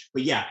engage.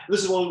 But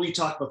this is what we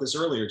talked about this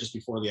earlier, just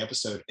before the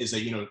episode, is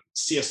that,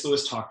 C.S.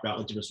 Lewis talked about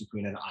the difference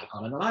between an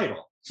icon and an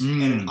idol.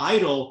 And an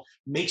idol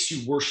makes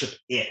you worship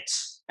it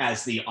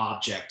as the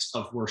object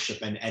of worship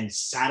and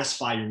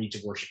satisfy your need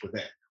to worship with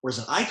it. Whereas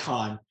an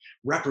icon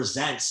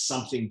represents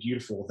something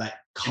beautiful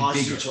that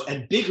causes you to,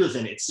 and bigger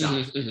than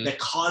itself, that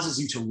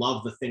causes you to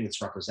love the thing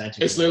that's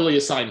represented. It's literally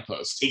a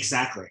signpost.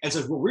 Exactly. And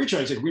so what we're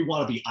trying to say, we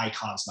want to be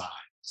icons, not idols.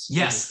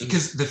 Yes,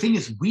 because the thing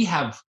is, we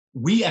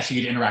actually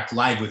get to interact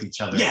live with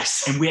each other.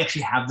 Yes. And we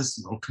actually have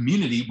this little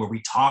community where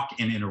we talk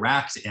and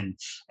interact and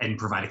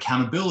provide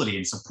accountability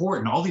and support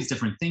and all these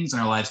different things in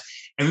our lives.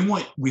 And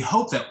we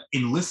hope that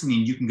in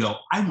listening, you can go,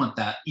 I want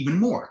that even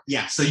more.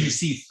 Yes. So you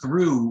see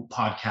through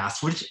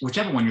podcasts,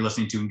 whichever one you're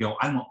listening to, and go,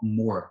 I want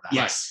more of that.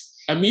 Yes.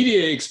 A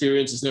media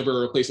experience is never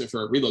a replacement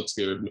for a real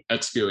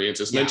experience.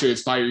 It's meant to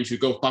inspire you to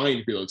go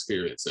find real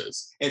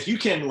experiences. If you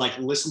can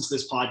listen to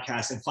this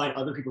podcast and find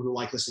other people who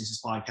like listening to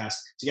this podcast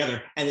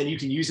together, and then you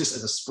can use this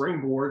as a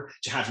springboard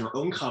to have your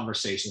own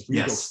conversations, where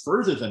you go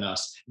further than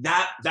us,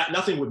 that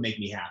nothing would make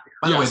me happier.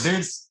 By the way,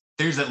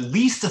 there's at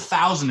least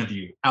 1,000 of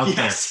you out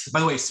there. By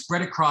the way,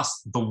 spread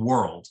across the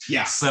world.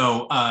 Yeah.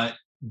 So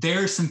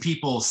there's some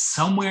people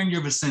somewhere in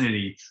your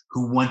vicinity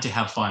who want to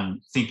have fun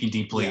thinking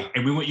deeply,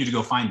 and we want you to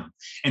go find them.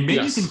 And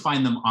maybe you can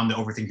find them on the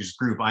Overthinkers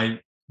group.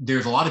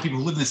 There's a lot of people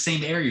who live in the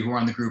same area who are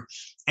on the group,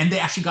 and they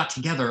actually got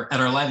together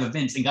at our live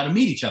events and got to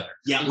meet each other,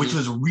 which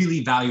was a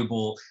really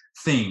valuable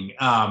thing.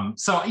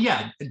 So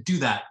do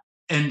that.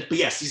 But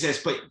yes, he says,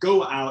 but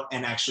go out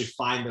and actually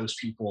find those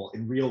people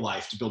in real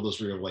life to build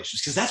those real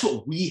relationships, because that's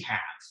what we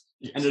have.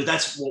 And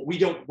that's what we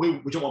don't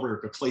want a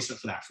replacement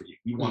for that for you.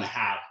 We want to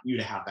have you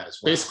to have that as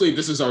well. Basically,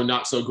 this is our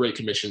not so great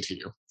commission to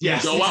you.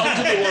 Yes. Go out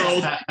into the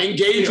world,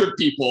 engage with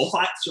people.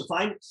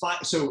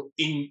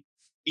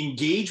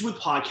 Engage with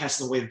podcasts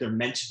in the way that they're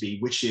meant to be,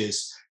 which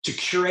is to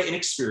curate an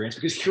experience,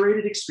 because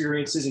curated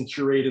experiences and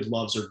curated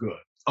loves are good.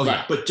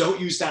 But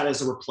don't use that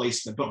as a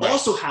replacement, but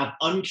also have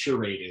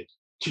uncurated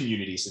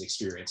communities and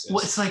experiences.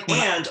 Well, it's like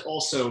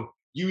also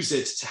use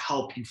it to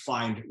help you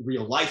find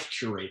real life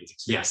curated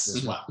experiences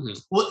as well.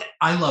 Well,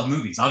 I love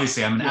movies.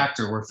 Obviously, I'm an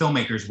actor. We're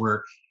filmmakers.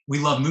 We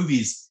love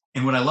movies.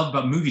 And what I love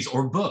about movies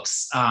or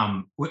books,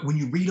 when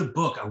you read a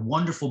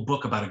wonderful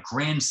book about a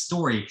grand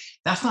story,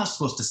 that's not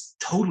supposed to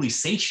totally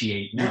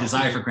satiate your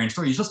desire for a grand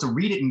story. You're supposed to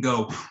read it and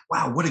go,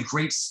 wow, what a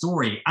great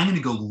story. I'm going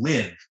to go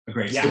live a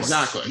great story.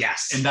 Exactly.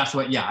 Yes. And that's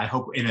what, I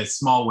hope in a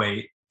small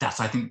way, that's,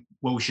 I think,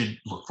 what we should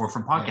look for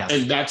from podcasts.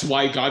 And that's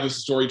why God is a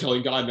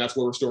storytelling God, and that's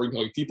why we're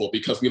storytelling people,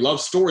 because we love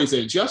stories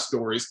and just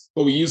stories,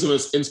 but we use them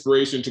as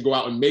inspiration to go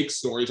out and make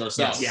stories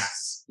ourselves.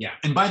 Yes. Yeah.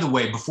 And by the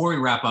way, before we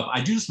wrap up,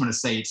 I do just want to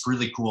say it's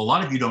really cool. A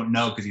lot of you don't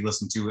know because you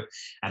listen to it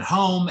at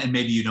home, and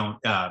maybe you don't,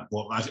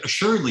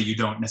 assuredly you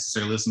don't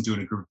necessarily listen to it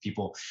in a group of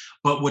people.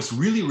 But what's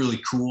really, really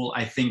cool,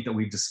 I think, that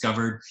we've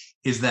discovered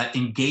is that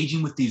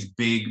engaging with these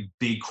big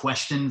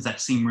questions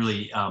that seem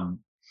really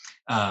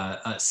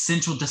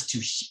central just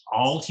to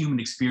all human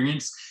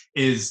experience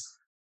is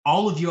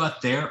all of you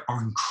out there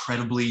are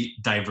incredibly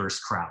diverse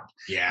crowd.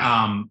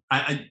 Yeah.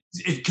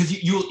 Because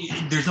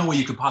there's no way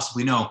you could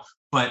possibly know.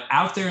 But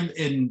out there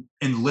in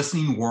the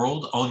listening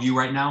world, all of you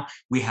right now,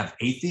 we have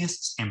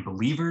atheists and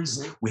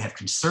believers. We have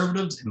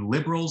conservatives and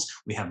liberals.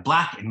 We have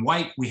black and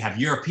white. We have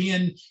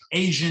European,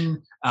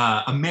 Asian,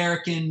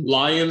 American.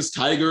 Lions,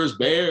 tigers,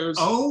 bears.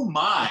 Oh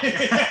my.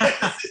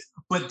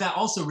 But that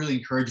also really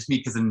encourages me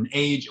because in an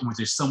age in which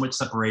there's so much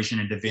separation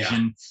and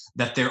division,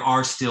 that there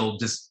are still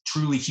just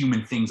truly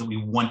human things that we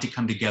want to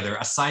come together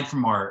aside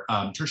from our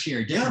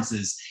tertiary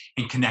differences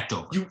and connect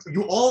over.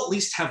 You all at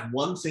least have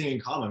one thing in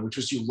common, which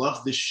was you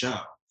love this show.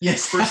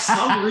 Yes. For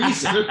some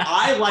reason,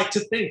 I like to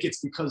think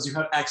it's because you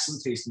have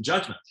excellent taste and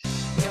judgment.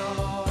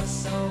 You're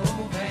so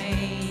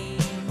vain.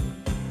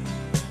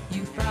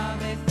 You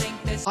probably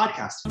think this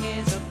Podcast.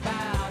 is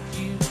about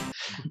you.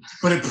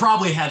 But it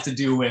probably has to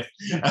do with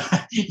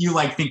you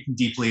like thinking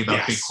deeply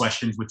about big Yes.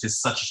 questions, which is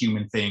such a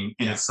human thing,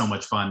 and it's so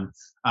much fun.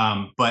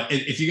 But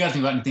if you guys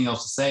have got anything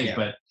else to say,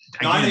 but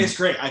no, I think it's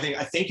great.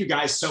 I thank you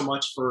guys so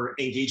much for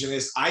engaging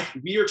this.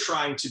 We are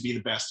trying to be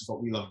the best of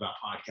what we love about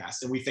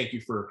podcasts, and we thank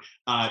you for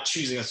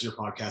choosing us as your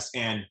podcast.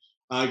 And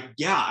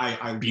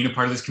I being a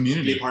part of this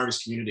community. Be a part of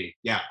this community.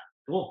 Yeah,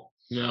 cool.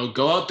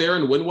 Go out there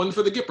and win one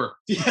for the Gipper.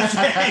 Yes,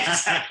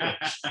 exactly.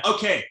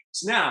 Okay,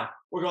 so now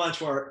we're going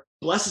to our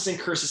blesses and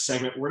curses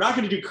segment. We're not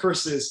going to do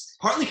curses,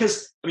 partly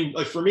because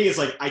for me, it's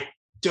like I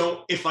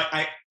don't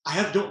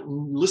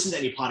listen to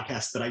any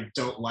podcasts that I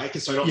don't like,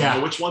 and so I don't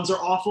know which ones are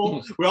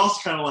awful. We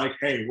also kind of like,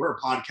 hey, we're a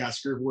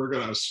podcast group. We're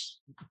gonna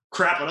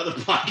crap on other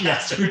podcasts.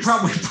 Yes, we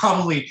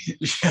probably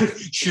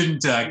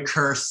shouldn't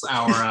curse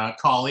our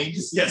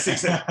colleagues. Yes,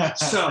 exactly.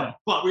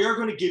 But we are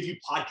going to give you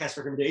podcast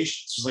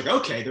recommendations. It's like,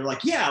 okay, they're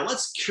like, yeah,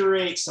 let's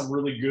curate some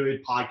really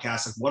good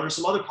podcasts. Like, what are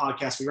some other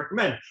podcasts we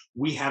recommend?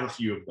 We have a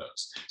few of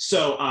those.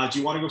 So, do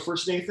you want to go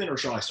first, Nathan, or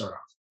shall I start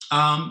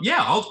off?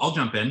 Yeah, I'll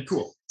jump in.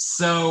 Cool.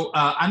 So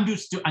I'm going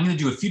to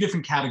do a few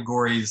different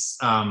categories.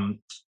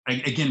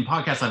 Again,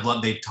 podcasts I've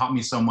loved. They've taught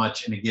me so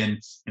much. And again,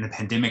 in the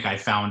pandemic, I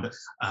found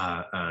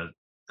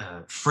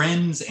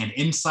friends and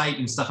insight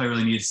and stuff I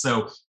really needed.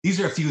 So these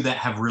are a few that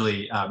have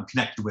really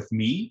connected with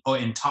me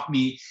and taught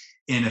me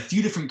in a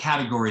few different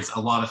categories a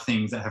lot of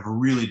things that have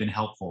really been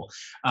helpful.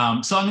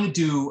 So I'm going to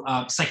do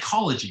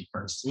psychology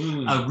first.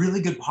 A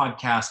really good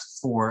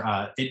podcast for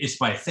it's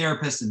by a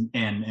therapist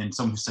and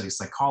someone who studies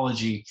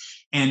psychology.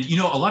 And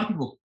a lot of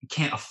people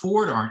can't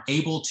afford or aren't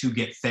able to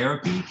get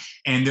therapy.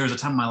 And there was a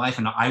time in my life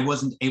and I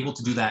wasn't able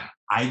to do that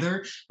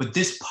either. But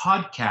this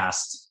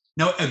podcast,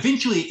 now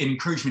eventually it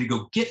encouraged me to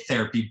go get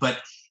therapy. But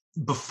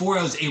before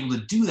I was able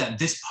to do that,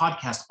 this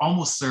podcast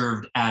almost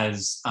served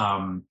as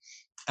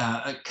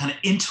a kind of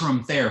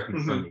interim therapy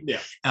for me.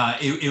 Yeah.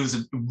 It was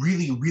a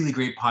really, really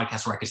great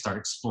podcast where I could start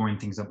exploring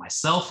things of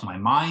myself, my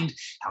mind,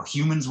 how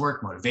humans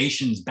work,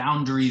 motivations,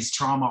 boundaries,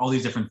 trauma, all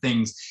these different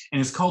things.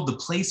 And it's called The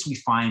Place We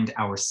Find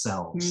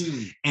Ourselves.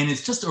 And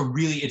it's just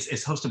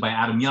it's hosted by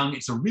Adam Young.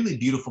 It's a really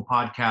beautiful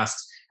podcast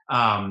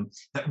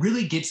that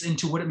really gets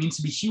into what it means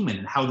to be human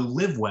and how to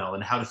live well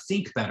and how to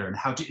think better and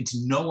how to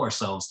know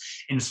ourselves.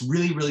 And it's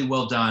really, really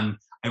well done.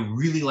 I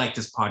really like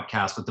this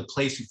podcast, but The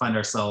Place We Find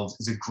Ourselves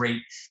is a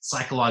great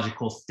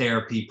psychological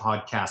therapy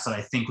podcast that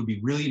I think would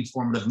be really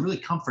informative and really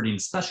comforting,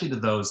 especially to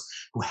those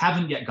who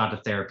haven't yet got to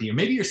therapy, or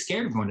maybe you're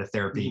scared of going to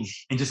therapy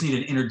and just need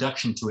an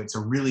introduction to it. It's a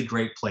really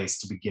great place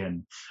to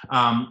begin.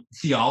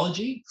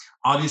 Theology,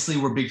 obviously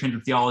we're big fans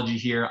of theology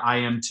here. I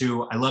am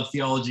too. I love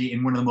theology,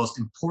 and one of the most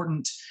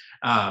important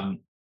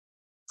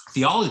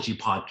theology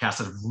podcasts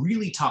that have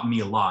really taught me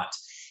a lot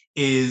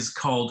is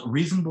called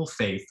Reasonable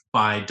Faith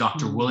by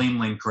Dr. William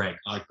Lane Craig.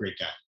 Great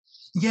guy.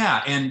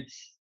 Yeah, and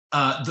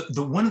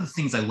the one of the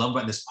things I love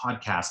about this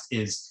podcast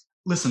is,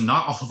 listen,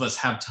 not all of us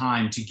have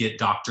time to get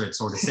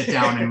doctorates or to sit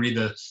down and read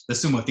the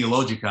Summa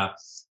Theologica,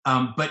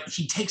 but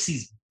he takes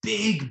these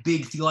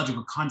big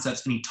theological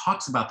concepts and he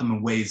talks about them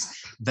in ways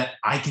that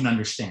I can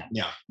understand,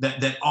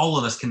 that all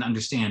of us can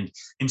understand.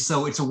 And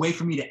so it's a way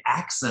for me to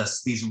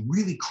access these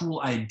really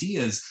cool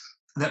ideas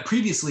that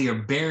previously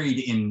are buried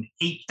in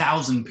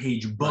 8,000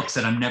 page books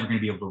that I'm never going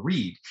to be able to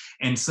read.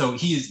 And so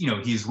he's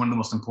one of the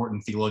most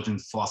important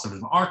theologians, philosophers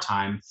of our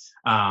time.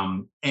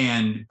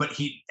 And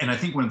I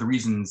think one of the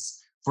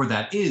reasons for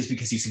that is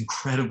because he's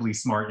incredibly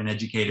smart and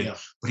educated,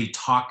 but he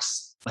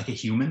talks like a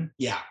human.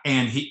 Yeah.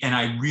 And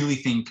I really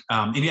think,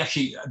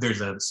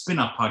 there's a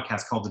spin-off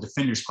podcast called The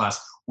Defenders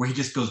Class where he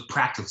just goes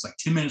practical. It's like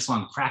 10 minutes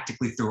long,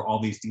 practically through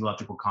all these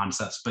theological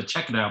concepts. But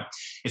check it out.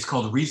 It's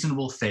called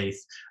Reasonable Faith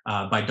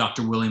by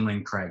Dr. William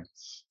Lane Craig.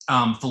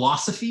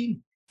 Philosophy,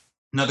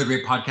 another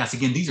great podcast.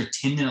 Again, these are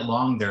 10-minute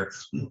long. They're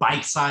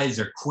bite-sized,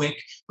 they're quick,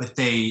 but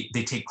they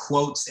take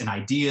quotes and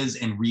ideas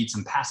and read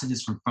some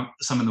passages from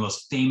some of the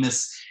most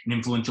famous and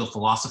influential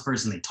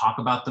philosophers, and they talk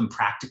about them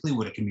practically,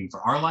 what it can mean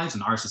for our lives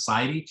and our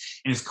society.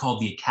 And it's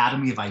called the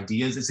Academy of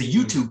Ideas. It's a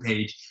YouTube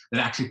page that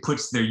actually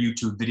puts their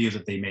YouTube videos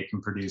that they make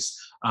and produce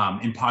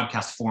in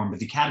podcast form. But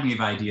the Academy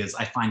of Ideas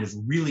I find is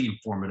really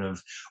informative,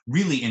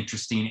 really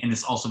interesting, and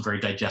it's also very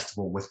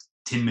digestible with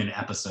 10-minute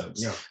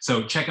episodes. Yeah.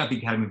 So check out the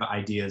Academy of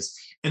Ideas.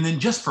 And then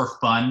just for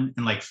fun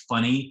and like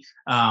funny,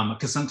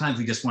 because sometimes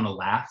we just want to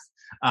laugh.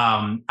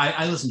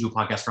 I listened to a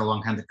podcast for a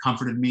long time that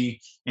comforted me,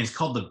 and it's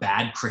called the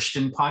Bad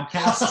Christian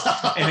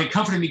Podcast. And it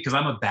comforted me because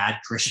I'm a bad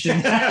Christian.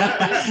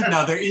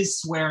 Now, there is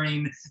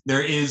swearing,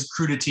 there is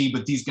crudity,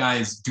 but these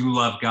guys do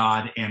love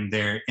God, and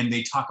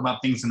they talk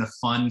about things in a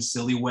fun,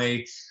 silly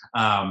way.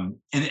 And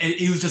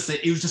it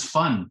was just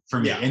fun for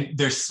me. Yeah. And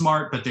they're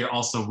smart, but they're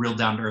also real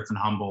down to earth and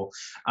humble.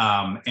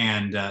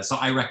 So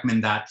I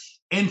recommend that.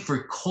 And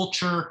for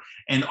culture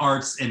and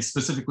arts, and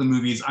specifically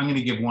movies, I'm going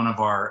to give one of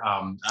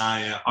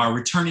our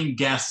returning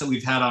guests that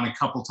we've had on a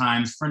couple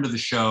times, friend of the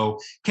show,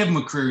 Kevin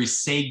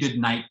McCreary's Say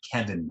Goodnight,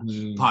 Kevin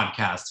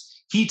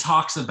podcast. He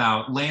talks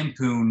about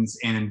lampoons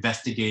and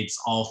investigates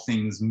all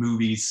things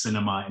movies,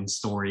 cinema, and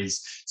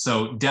stories.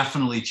 So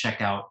definitely check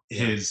out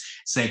his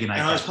Say Goodnight.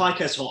 And on his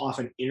podcast, he'll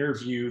often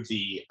interview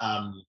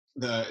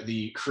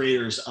the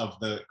creators of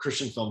the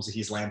Christian films that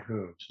he's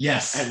lampooned.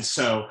 Yes.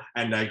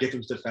 And get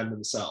them to defend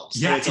themselves.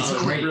 Yeah,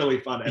 it's great. Really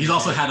fun. He's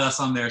also had us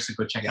on there, so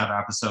go check out our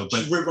episode.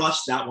 But we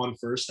watched that one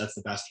first. That's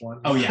the best one.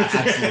 Oh yeah,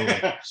 absolutely.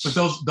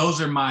 But those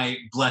are my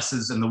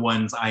blesses and the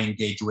ones I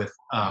engage with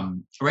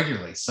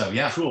regularly. So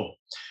yeah. Cool.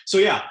 So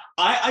yeah,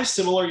 I'm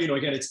similar.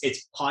 Again,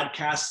 it's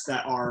podcasts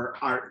that are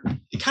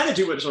kind of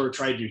do what we're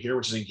trying to do here,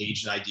 which is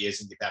engage in ideas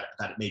and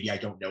that maybe I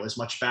don't know as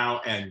much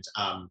about, and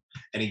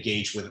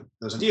engage with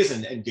those ideas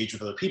and engage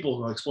with other people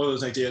who explore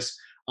those ideas.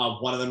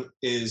 One of them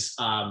is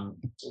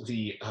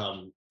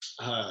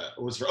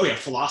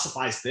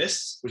Philosophize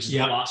This, which is the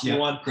philosophy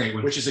one. Great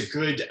one. Which is a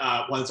good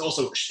one.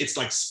 It's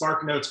like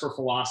Spark Notes for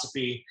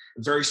philosophy.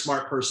 A very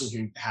smart person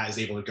who is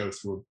able to go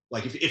through,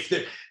 like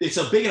it's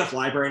a big enough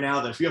library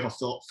now that if you have a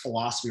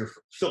philosopher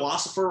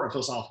or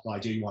philosophical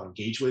idea you want to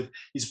engage with,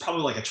 it's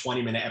probably like a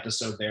 20-minute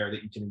episode there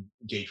that you can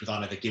engage with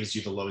on it that gives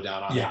you the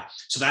lowdown on it.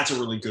 So that's a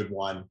really good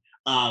one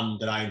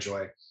that I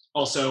enjoy.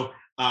 Also,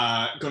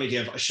 going to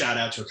give a shout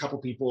out to a couple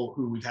people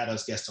who we've had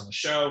as guests on the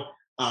show.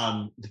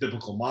 The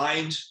Biblical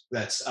Mind,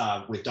 that's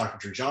with Dr.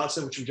 Drew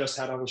Johnson, which we just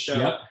had on the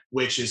show,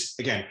 which is,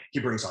 again, he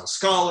brings on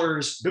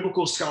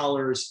biblical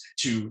scholars,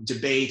 to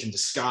debate and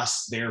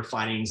discuss their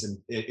findings and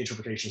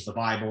interpretations of the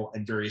Bible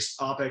and various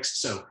topics.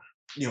 So,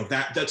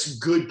 that's a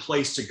good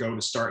place to go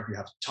to start if you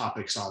have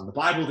topics on the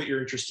Bible that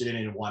you're interested in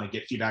and want to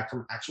get feedback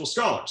from actual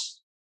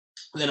scholars.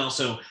 And then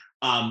also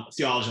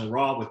Theology on the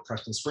Raw with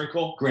Preston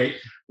Sprinkle. Great.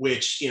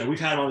 Which, we've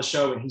had him on the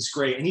show and he's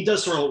great. And he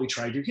does sort of what we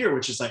try to do here,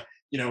 which is like,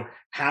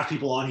 have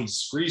people on he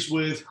disagrees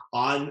with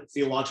on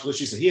theological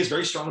issues that he has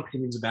very strong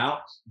opinions about,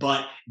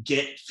 but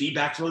get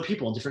feedback from other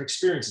people on different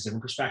experiences,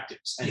 different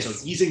perspectives. And so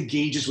he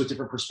engages with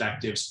different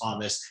perspectives on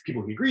this,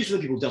 people he agrees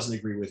with, people he doesn't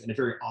agree with, in a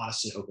very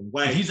honest and open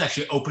way. And he's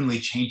actually openly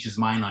changed his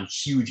mind on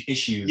huge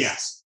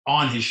issues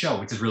on his show,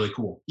 which is really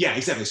cool. Yeah,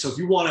 exactly. So if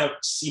you want to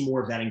see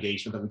more of that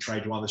engagement that we try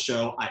to do on the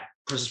show,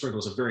 Preston Sprinkle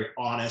is a very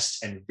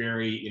honest and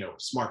very,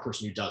 smart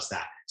person who does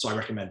that. So I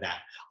recommend that.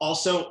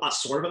 Also,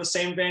 sort of in the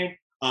same vein,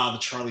 the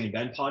Charlie and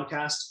Ben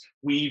podcast.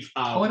 We've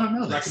I don't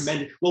know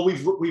recommended. Well,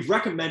 we've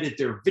recommended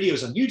their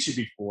videos on YouTube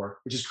before,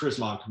 which is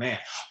Charisma on Command.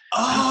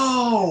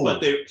 Oh,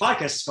 but the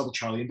podcast is called the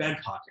Charlie and Ben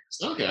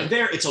podcast. Okay, and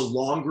it's a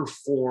longer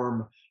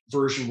form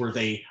version where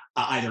they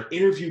either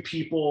interview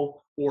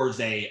people or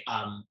they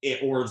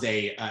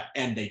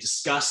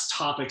discuss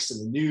topics in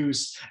the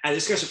news, and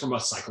discuss it from a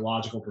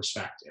psychological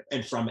perspective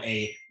and from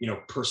a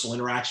personal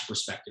interaction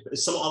perspective.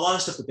 It's a lot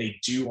of stuff that they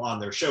do on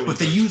their show, but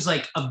they use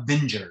like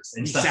Avengers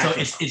and stuff. So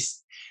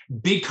it's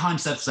big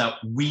concepts that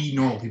we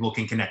normal people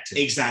can connect to.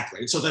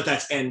 Exactly. So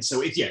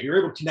you're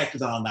able to connect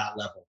with it on that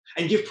level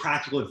and give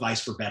practical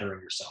advice for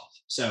bettering yourself.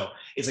 So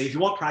it's like, if you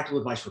want practical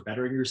advice for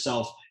bettering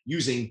yourself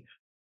using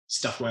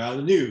stuff going on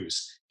in the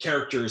news,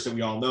 characters that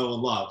we all know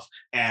and love,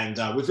 and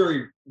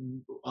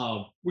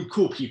with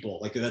cool people,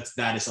 like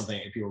that is something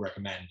that people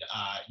recommend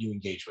you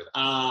engage with.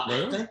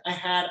 I think I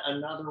had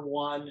another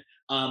one.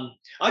 I'll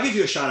give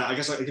you a shout out. I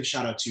guess I'll give a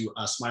shout out to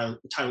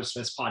Tyler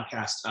Smith's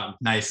podcast.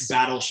 Nice.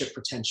 Battleship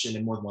Pretension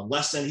and More Than One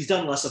Lesson. He's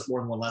done less of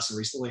More Than One Lesson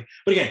recently.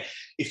 But again,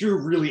 if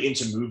you're really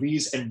into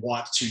movies and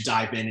want to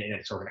dive in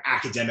a sort of an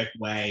academic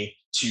way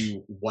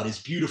to what is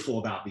beautiful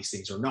about these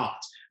things or not,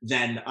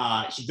 then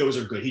those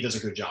are good. He does a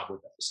good job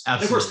with those. Absolutely.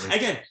 And of course,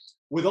 again,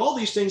 with all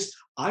these things,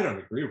 I don't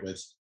agree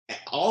with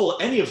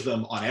any of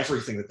them on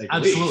everything that they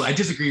believe. Absolutely. I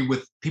disagree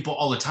with people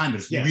all the time, but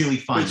it's really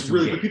fun.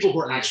 But people who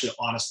are actually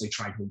honestly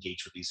trying to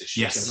engage with these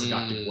issues in a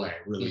productive way,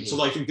 really.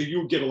 So I think that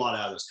you'll get a lot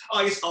out of this.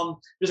 I guess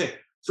there's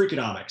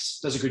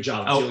Freakonomics does a good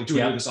job of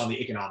doing this on the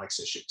economics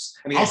issues.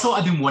 Also,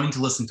 I've been wanting to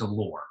listen to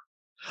Lore.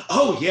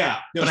 Oh yeah,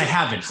 but I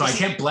haven't, so I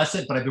can't bless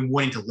it. But I've been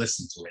wanting to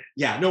listen to it.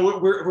 Yeah, no,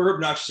 we're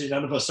obnoxious.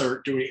 None of us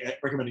are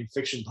recommending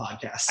fiction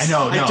podcasts. I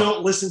know. I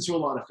don't listen to a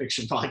lot of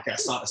fiction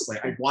podcasts. Honestly,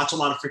 I watch a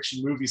lot of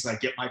fiction movies, and I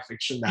get my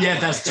fiction that way. Yeah,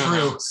 that's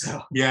true. So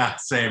yeah,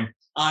 same.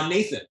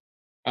 Nathan.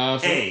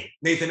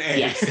 Nathan A.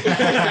 Yes.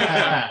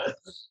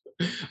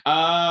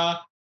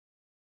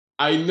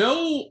 I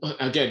know,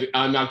 again,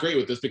 I'm not great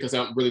with this because I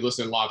don't really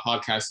listen to a lot of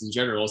podcasts in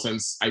general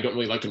since I don't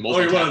really like to multitask. Oh,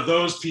 you're one of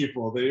those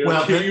people.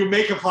 You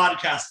make a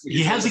podcast.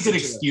 He has a good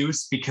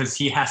excuse because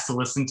he has to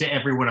listen to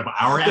every one of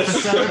our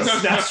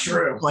episodes. That's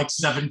true. Like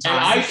 7 times. And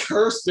I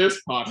curse this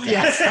podcast.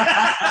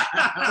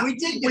 Yes. We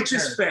did, which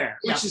is fair.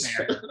 Which is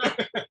fair.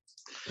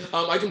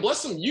 I can bless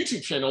some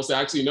YouTube channels that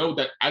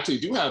actually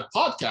do have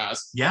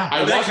podcasts. Yeah,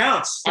 that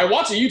counts. I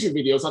watch a YouTube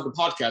video. It's not the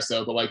podcast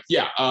though, but like,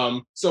 yeah.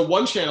 So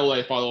one channel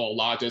I follow a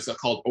lot is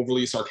called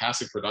Overly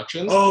Sarcastic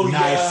Productions. Oh,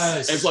 nice.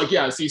 Yes. It's like,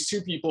 yeah, it's these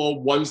two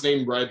people. One's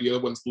named Red, the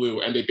other one's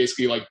Blue, and they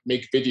basically like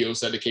make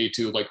videos dedicated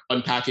to like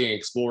unpacking and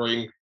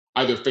exploring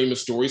either famous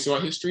stories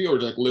throughout history or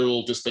like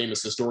literal just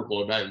famous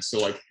historical events. So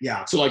like,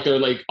 yeah. So like they're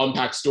like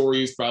unpack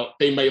stories about,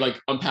 they may like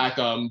unpack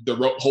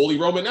the Holy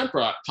Roman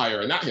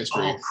Empire and that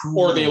history. Oh, cool.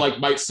 Or they like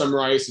might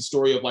summarize the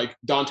story of like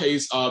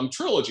Dante's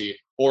trilogy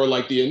or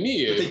like the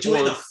Aeneid. But they do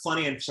it in a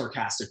funny and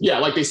sarcastic way. Yeah,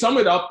 like they sum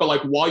it up, but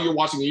like while you're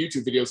watching the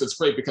YouTube videos, it's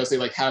great because they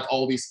like have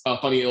all these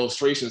funny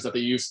illustrations that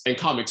they use in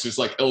comics to just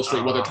like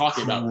illustrate what they're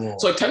talking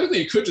about. So like technically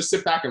you could just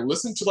sit back and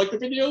listen to like the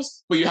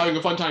videos, but you're having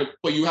a fun time,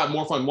 but you have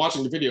more fun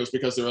watching the videos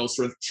because their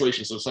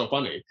illustrations are so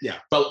funny. Yeah.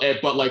 But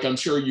like I'm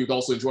sure you've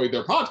also enjoyed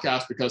their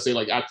podcast because they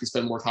like actually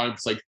spend more time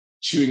just like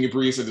shooting a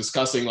breeze and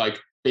discussing like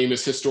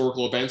famous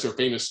historical events or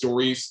famous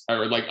stories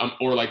or like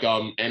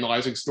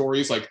analyzing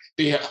stories. Like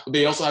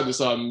they also have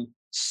this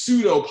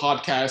pseudo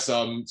podcast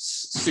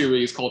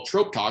series called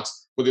Trope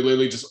Talks, where they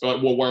literally just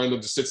one of them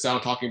just sits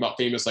down talking about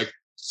famous like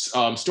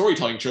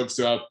storytelling tropes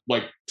throughout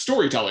like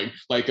storytelling,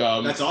 like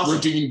That's awesome.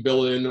 redeeming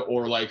villain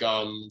or like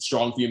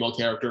strong female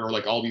character or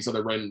like all these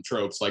other random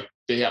tropes. Like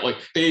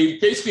they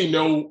basically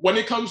know when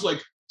it comes like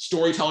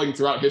storytelling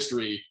throughout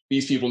history,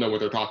 these people know what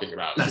they're talking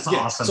about. That's Yeah.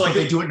 awesome. So, So like,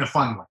 they do it in a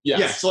fun way. Yes.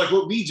 Yeah, so like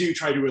what we do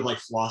try to do with like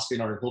philosophy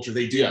and art and culture,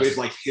 they do Yes. with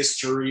like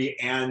history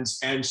and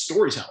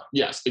storytelling.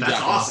 Yes, That's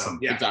exactly. awesome.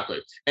 Yeah. Exactly.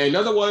 And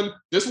another one,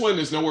 this one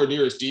is nowhere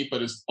near as deep,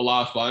 but it's a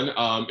lot of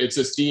fun. It's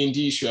this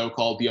D&D show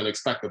called The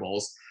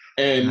Unexpectables.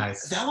 And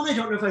Nice. That one I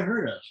don't know if I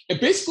heard of. it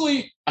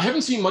basically, I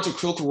haven't seen much of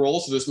Critical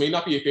Role, so this may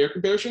not be a fair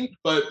comparison,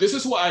 but this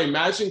is what I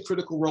imagine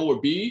Critical Role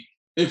would be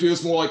if it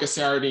was more like a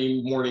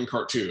Saturday morning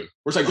cartoon.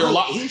 Where it's like there are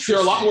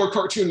a lot more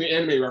cartoon and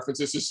anime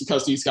references just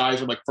because these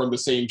guys are like from the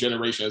same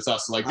generation as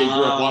us. So, like they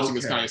grew up watching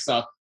this kind of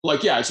stuff.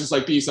 Like, yeah, it's just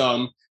like these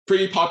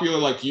pretty popular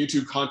like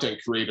YouTube content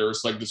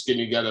creators like just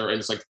getting together and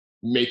just like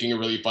making a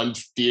really fun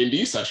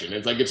D&D session.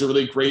 It's a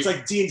really great. It's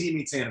like D&D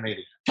meets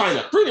animated. Kind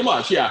of, pretty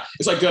much, yeah.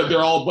 It's like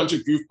they're all a bunch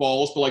of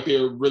goofballs, but like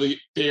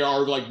they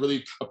are like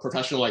really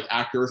professional like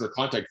actors or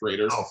content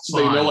creators, so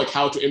they know like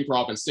how to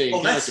improv and stay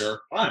in character.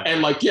 Fun.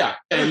 And like yeah,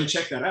 and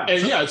check that out.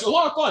 And yeah, it's a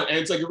lot of fun, and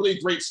it's like a really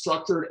great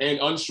structured and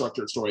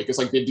unstructured story. Because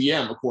like the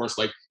DM, of course,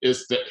 like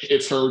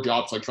it's her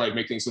job to like try to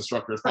make things as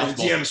structured as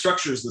possible. The DM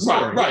structures the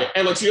story, right,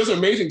 and like she does an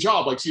amazing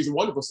job. Like she's a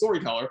wonderful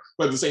storyteller,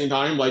 but at the same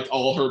time, like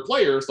all her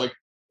players like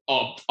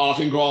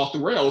often go off the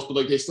rails, but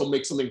like they still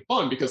make something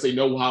fun because they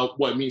know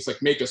what it means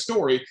like make a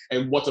story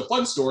and what's a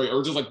fun story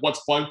or just like what's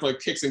fun for like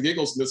kicks and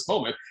giggles in this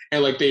moment,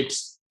 and like they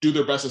do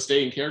their best to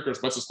stay in character as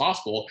much as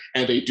possible,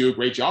 and they do a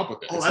great job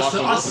with it. Oh, that's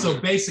awesome. So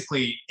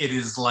basically, it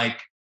is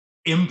like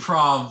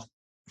improv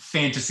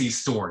fantasy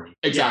story,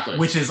 exactly,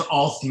 which is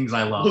all things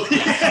I love.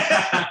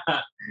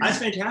 That's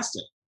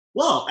fantastic.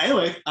 Well,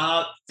 anyway,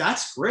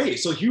 that's great.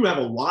 So you have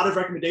a lot of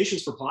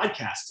recommendations for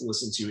podcasts to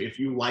listen to if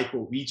you like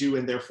what we do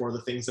and therefore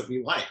the things that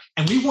we like.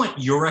 And we want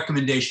your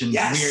recommendations.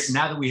 Yes.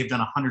 Now that we have done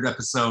 100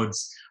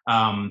 episodes,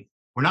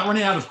 we're not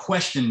running out of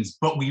questions,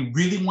 but we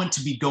really want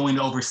to be going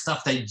over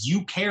stuff that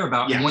you care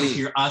about and want to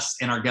hear us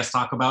and our guests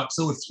talk about.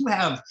 So if you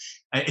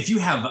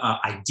have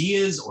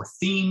ideas or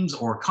themes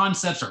or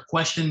concepts or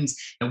questions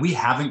that we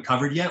haven't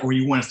covered yet, or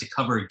you want us to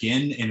cover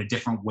again in a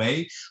different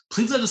way,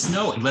 please let us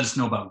know and let us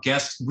know about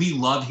guests. We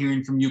love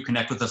hearing from you.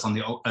 Connect with us on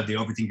the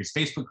Overthinkers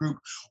Facebook group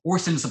or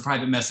send us a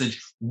private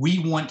message. We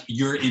want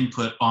your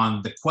input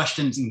on the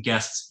questions and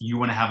guests you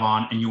want to have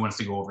on and you want us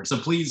to go over. So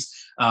please,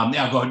 go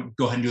ahead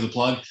and do the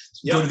plug.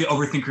 Yep. Go to the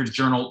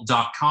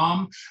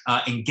overthinkersjournal.com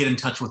and get in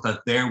touch with us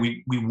there.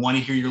 We want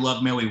to hear your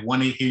love mail. We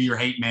want to hear your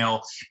hate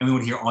mail, and we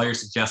want to hear all your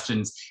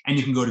suggestions. And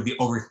you can go to the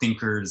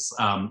Overthinkers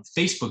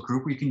Facebook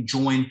group where you can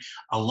join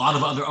a lot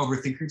of other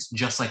Overthinkers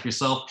just like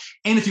yourself.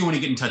 And if you want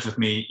to get in touch with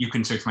me, you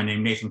can search my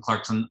name, Nathan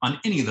Clarkson, on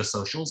any of the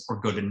socials or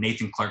go to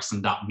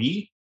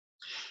nathanclarkson.me.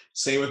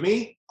 Same with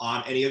me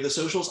on any of the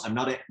socials. I'm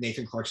not at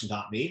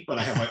nathanclarkson.me, but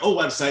I have my own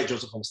website,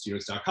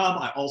 josephholmesstudios.com.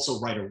 I also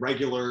write a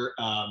regular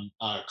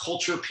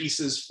culture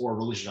pieces for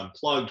Religion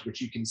Unplugged, which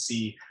you can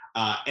see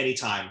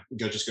anytime.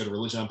 Just go to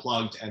Religion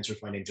Unplugged and search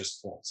my name, Joseph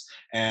Holmes.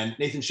 And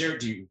Nathan Sherrer,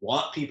 do you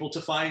want people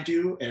to find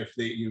you? If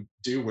you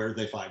do, where do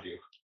they find you?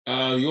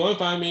 You want to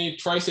find me?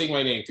 Try saying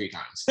my name 3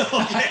 times.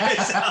 Okay,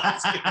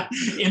 sounds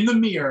good. In the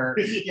mirror.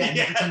 Yeah,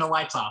 you can turn the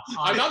lights off.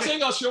 I'm not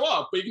saying I'll show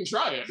up, but you can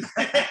try it.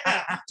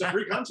 It's a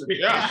free country.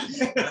 Yeah.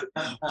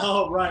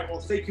 All right. Well,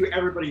 thank you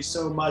everybody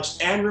so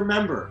much. And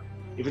remember,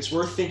 if it's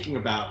worth thinking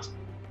about,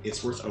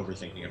 it's worth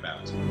overthinking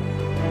about.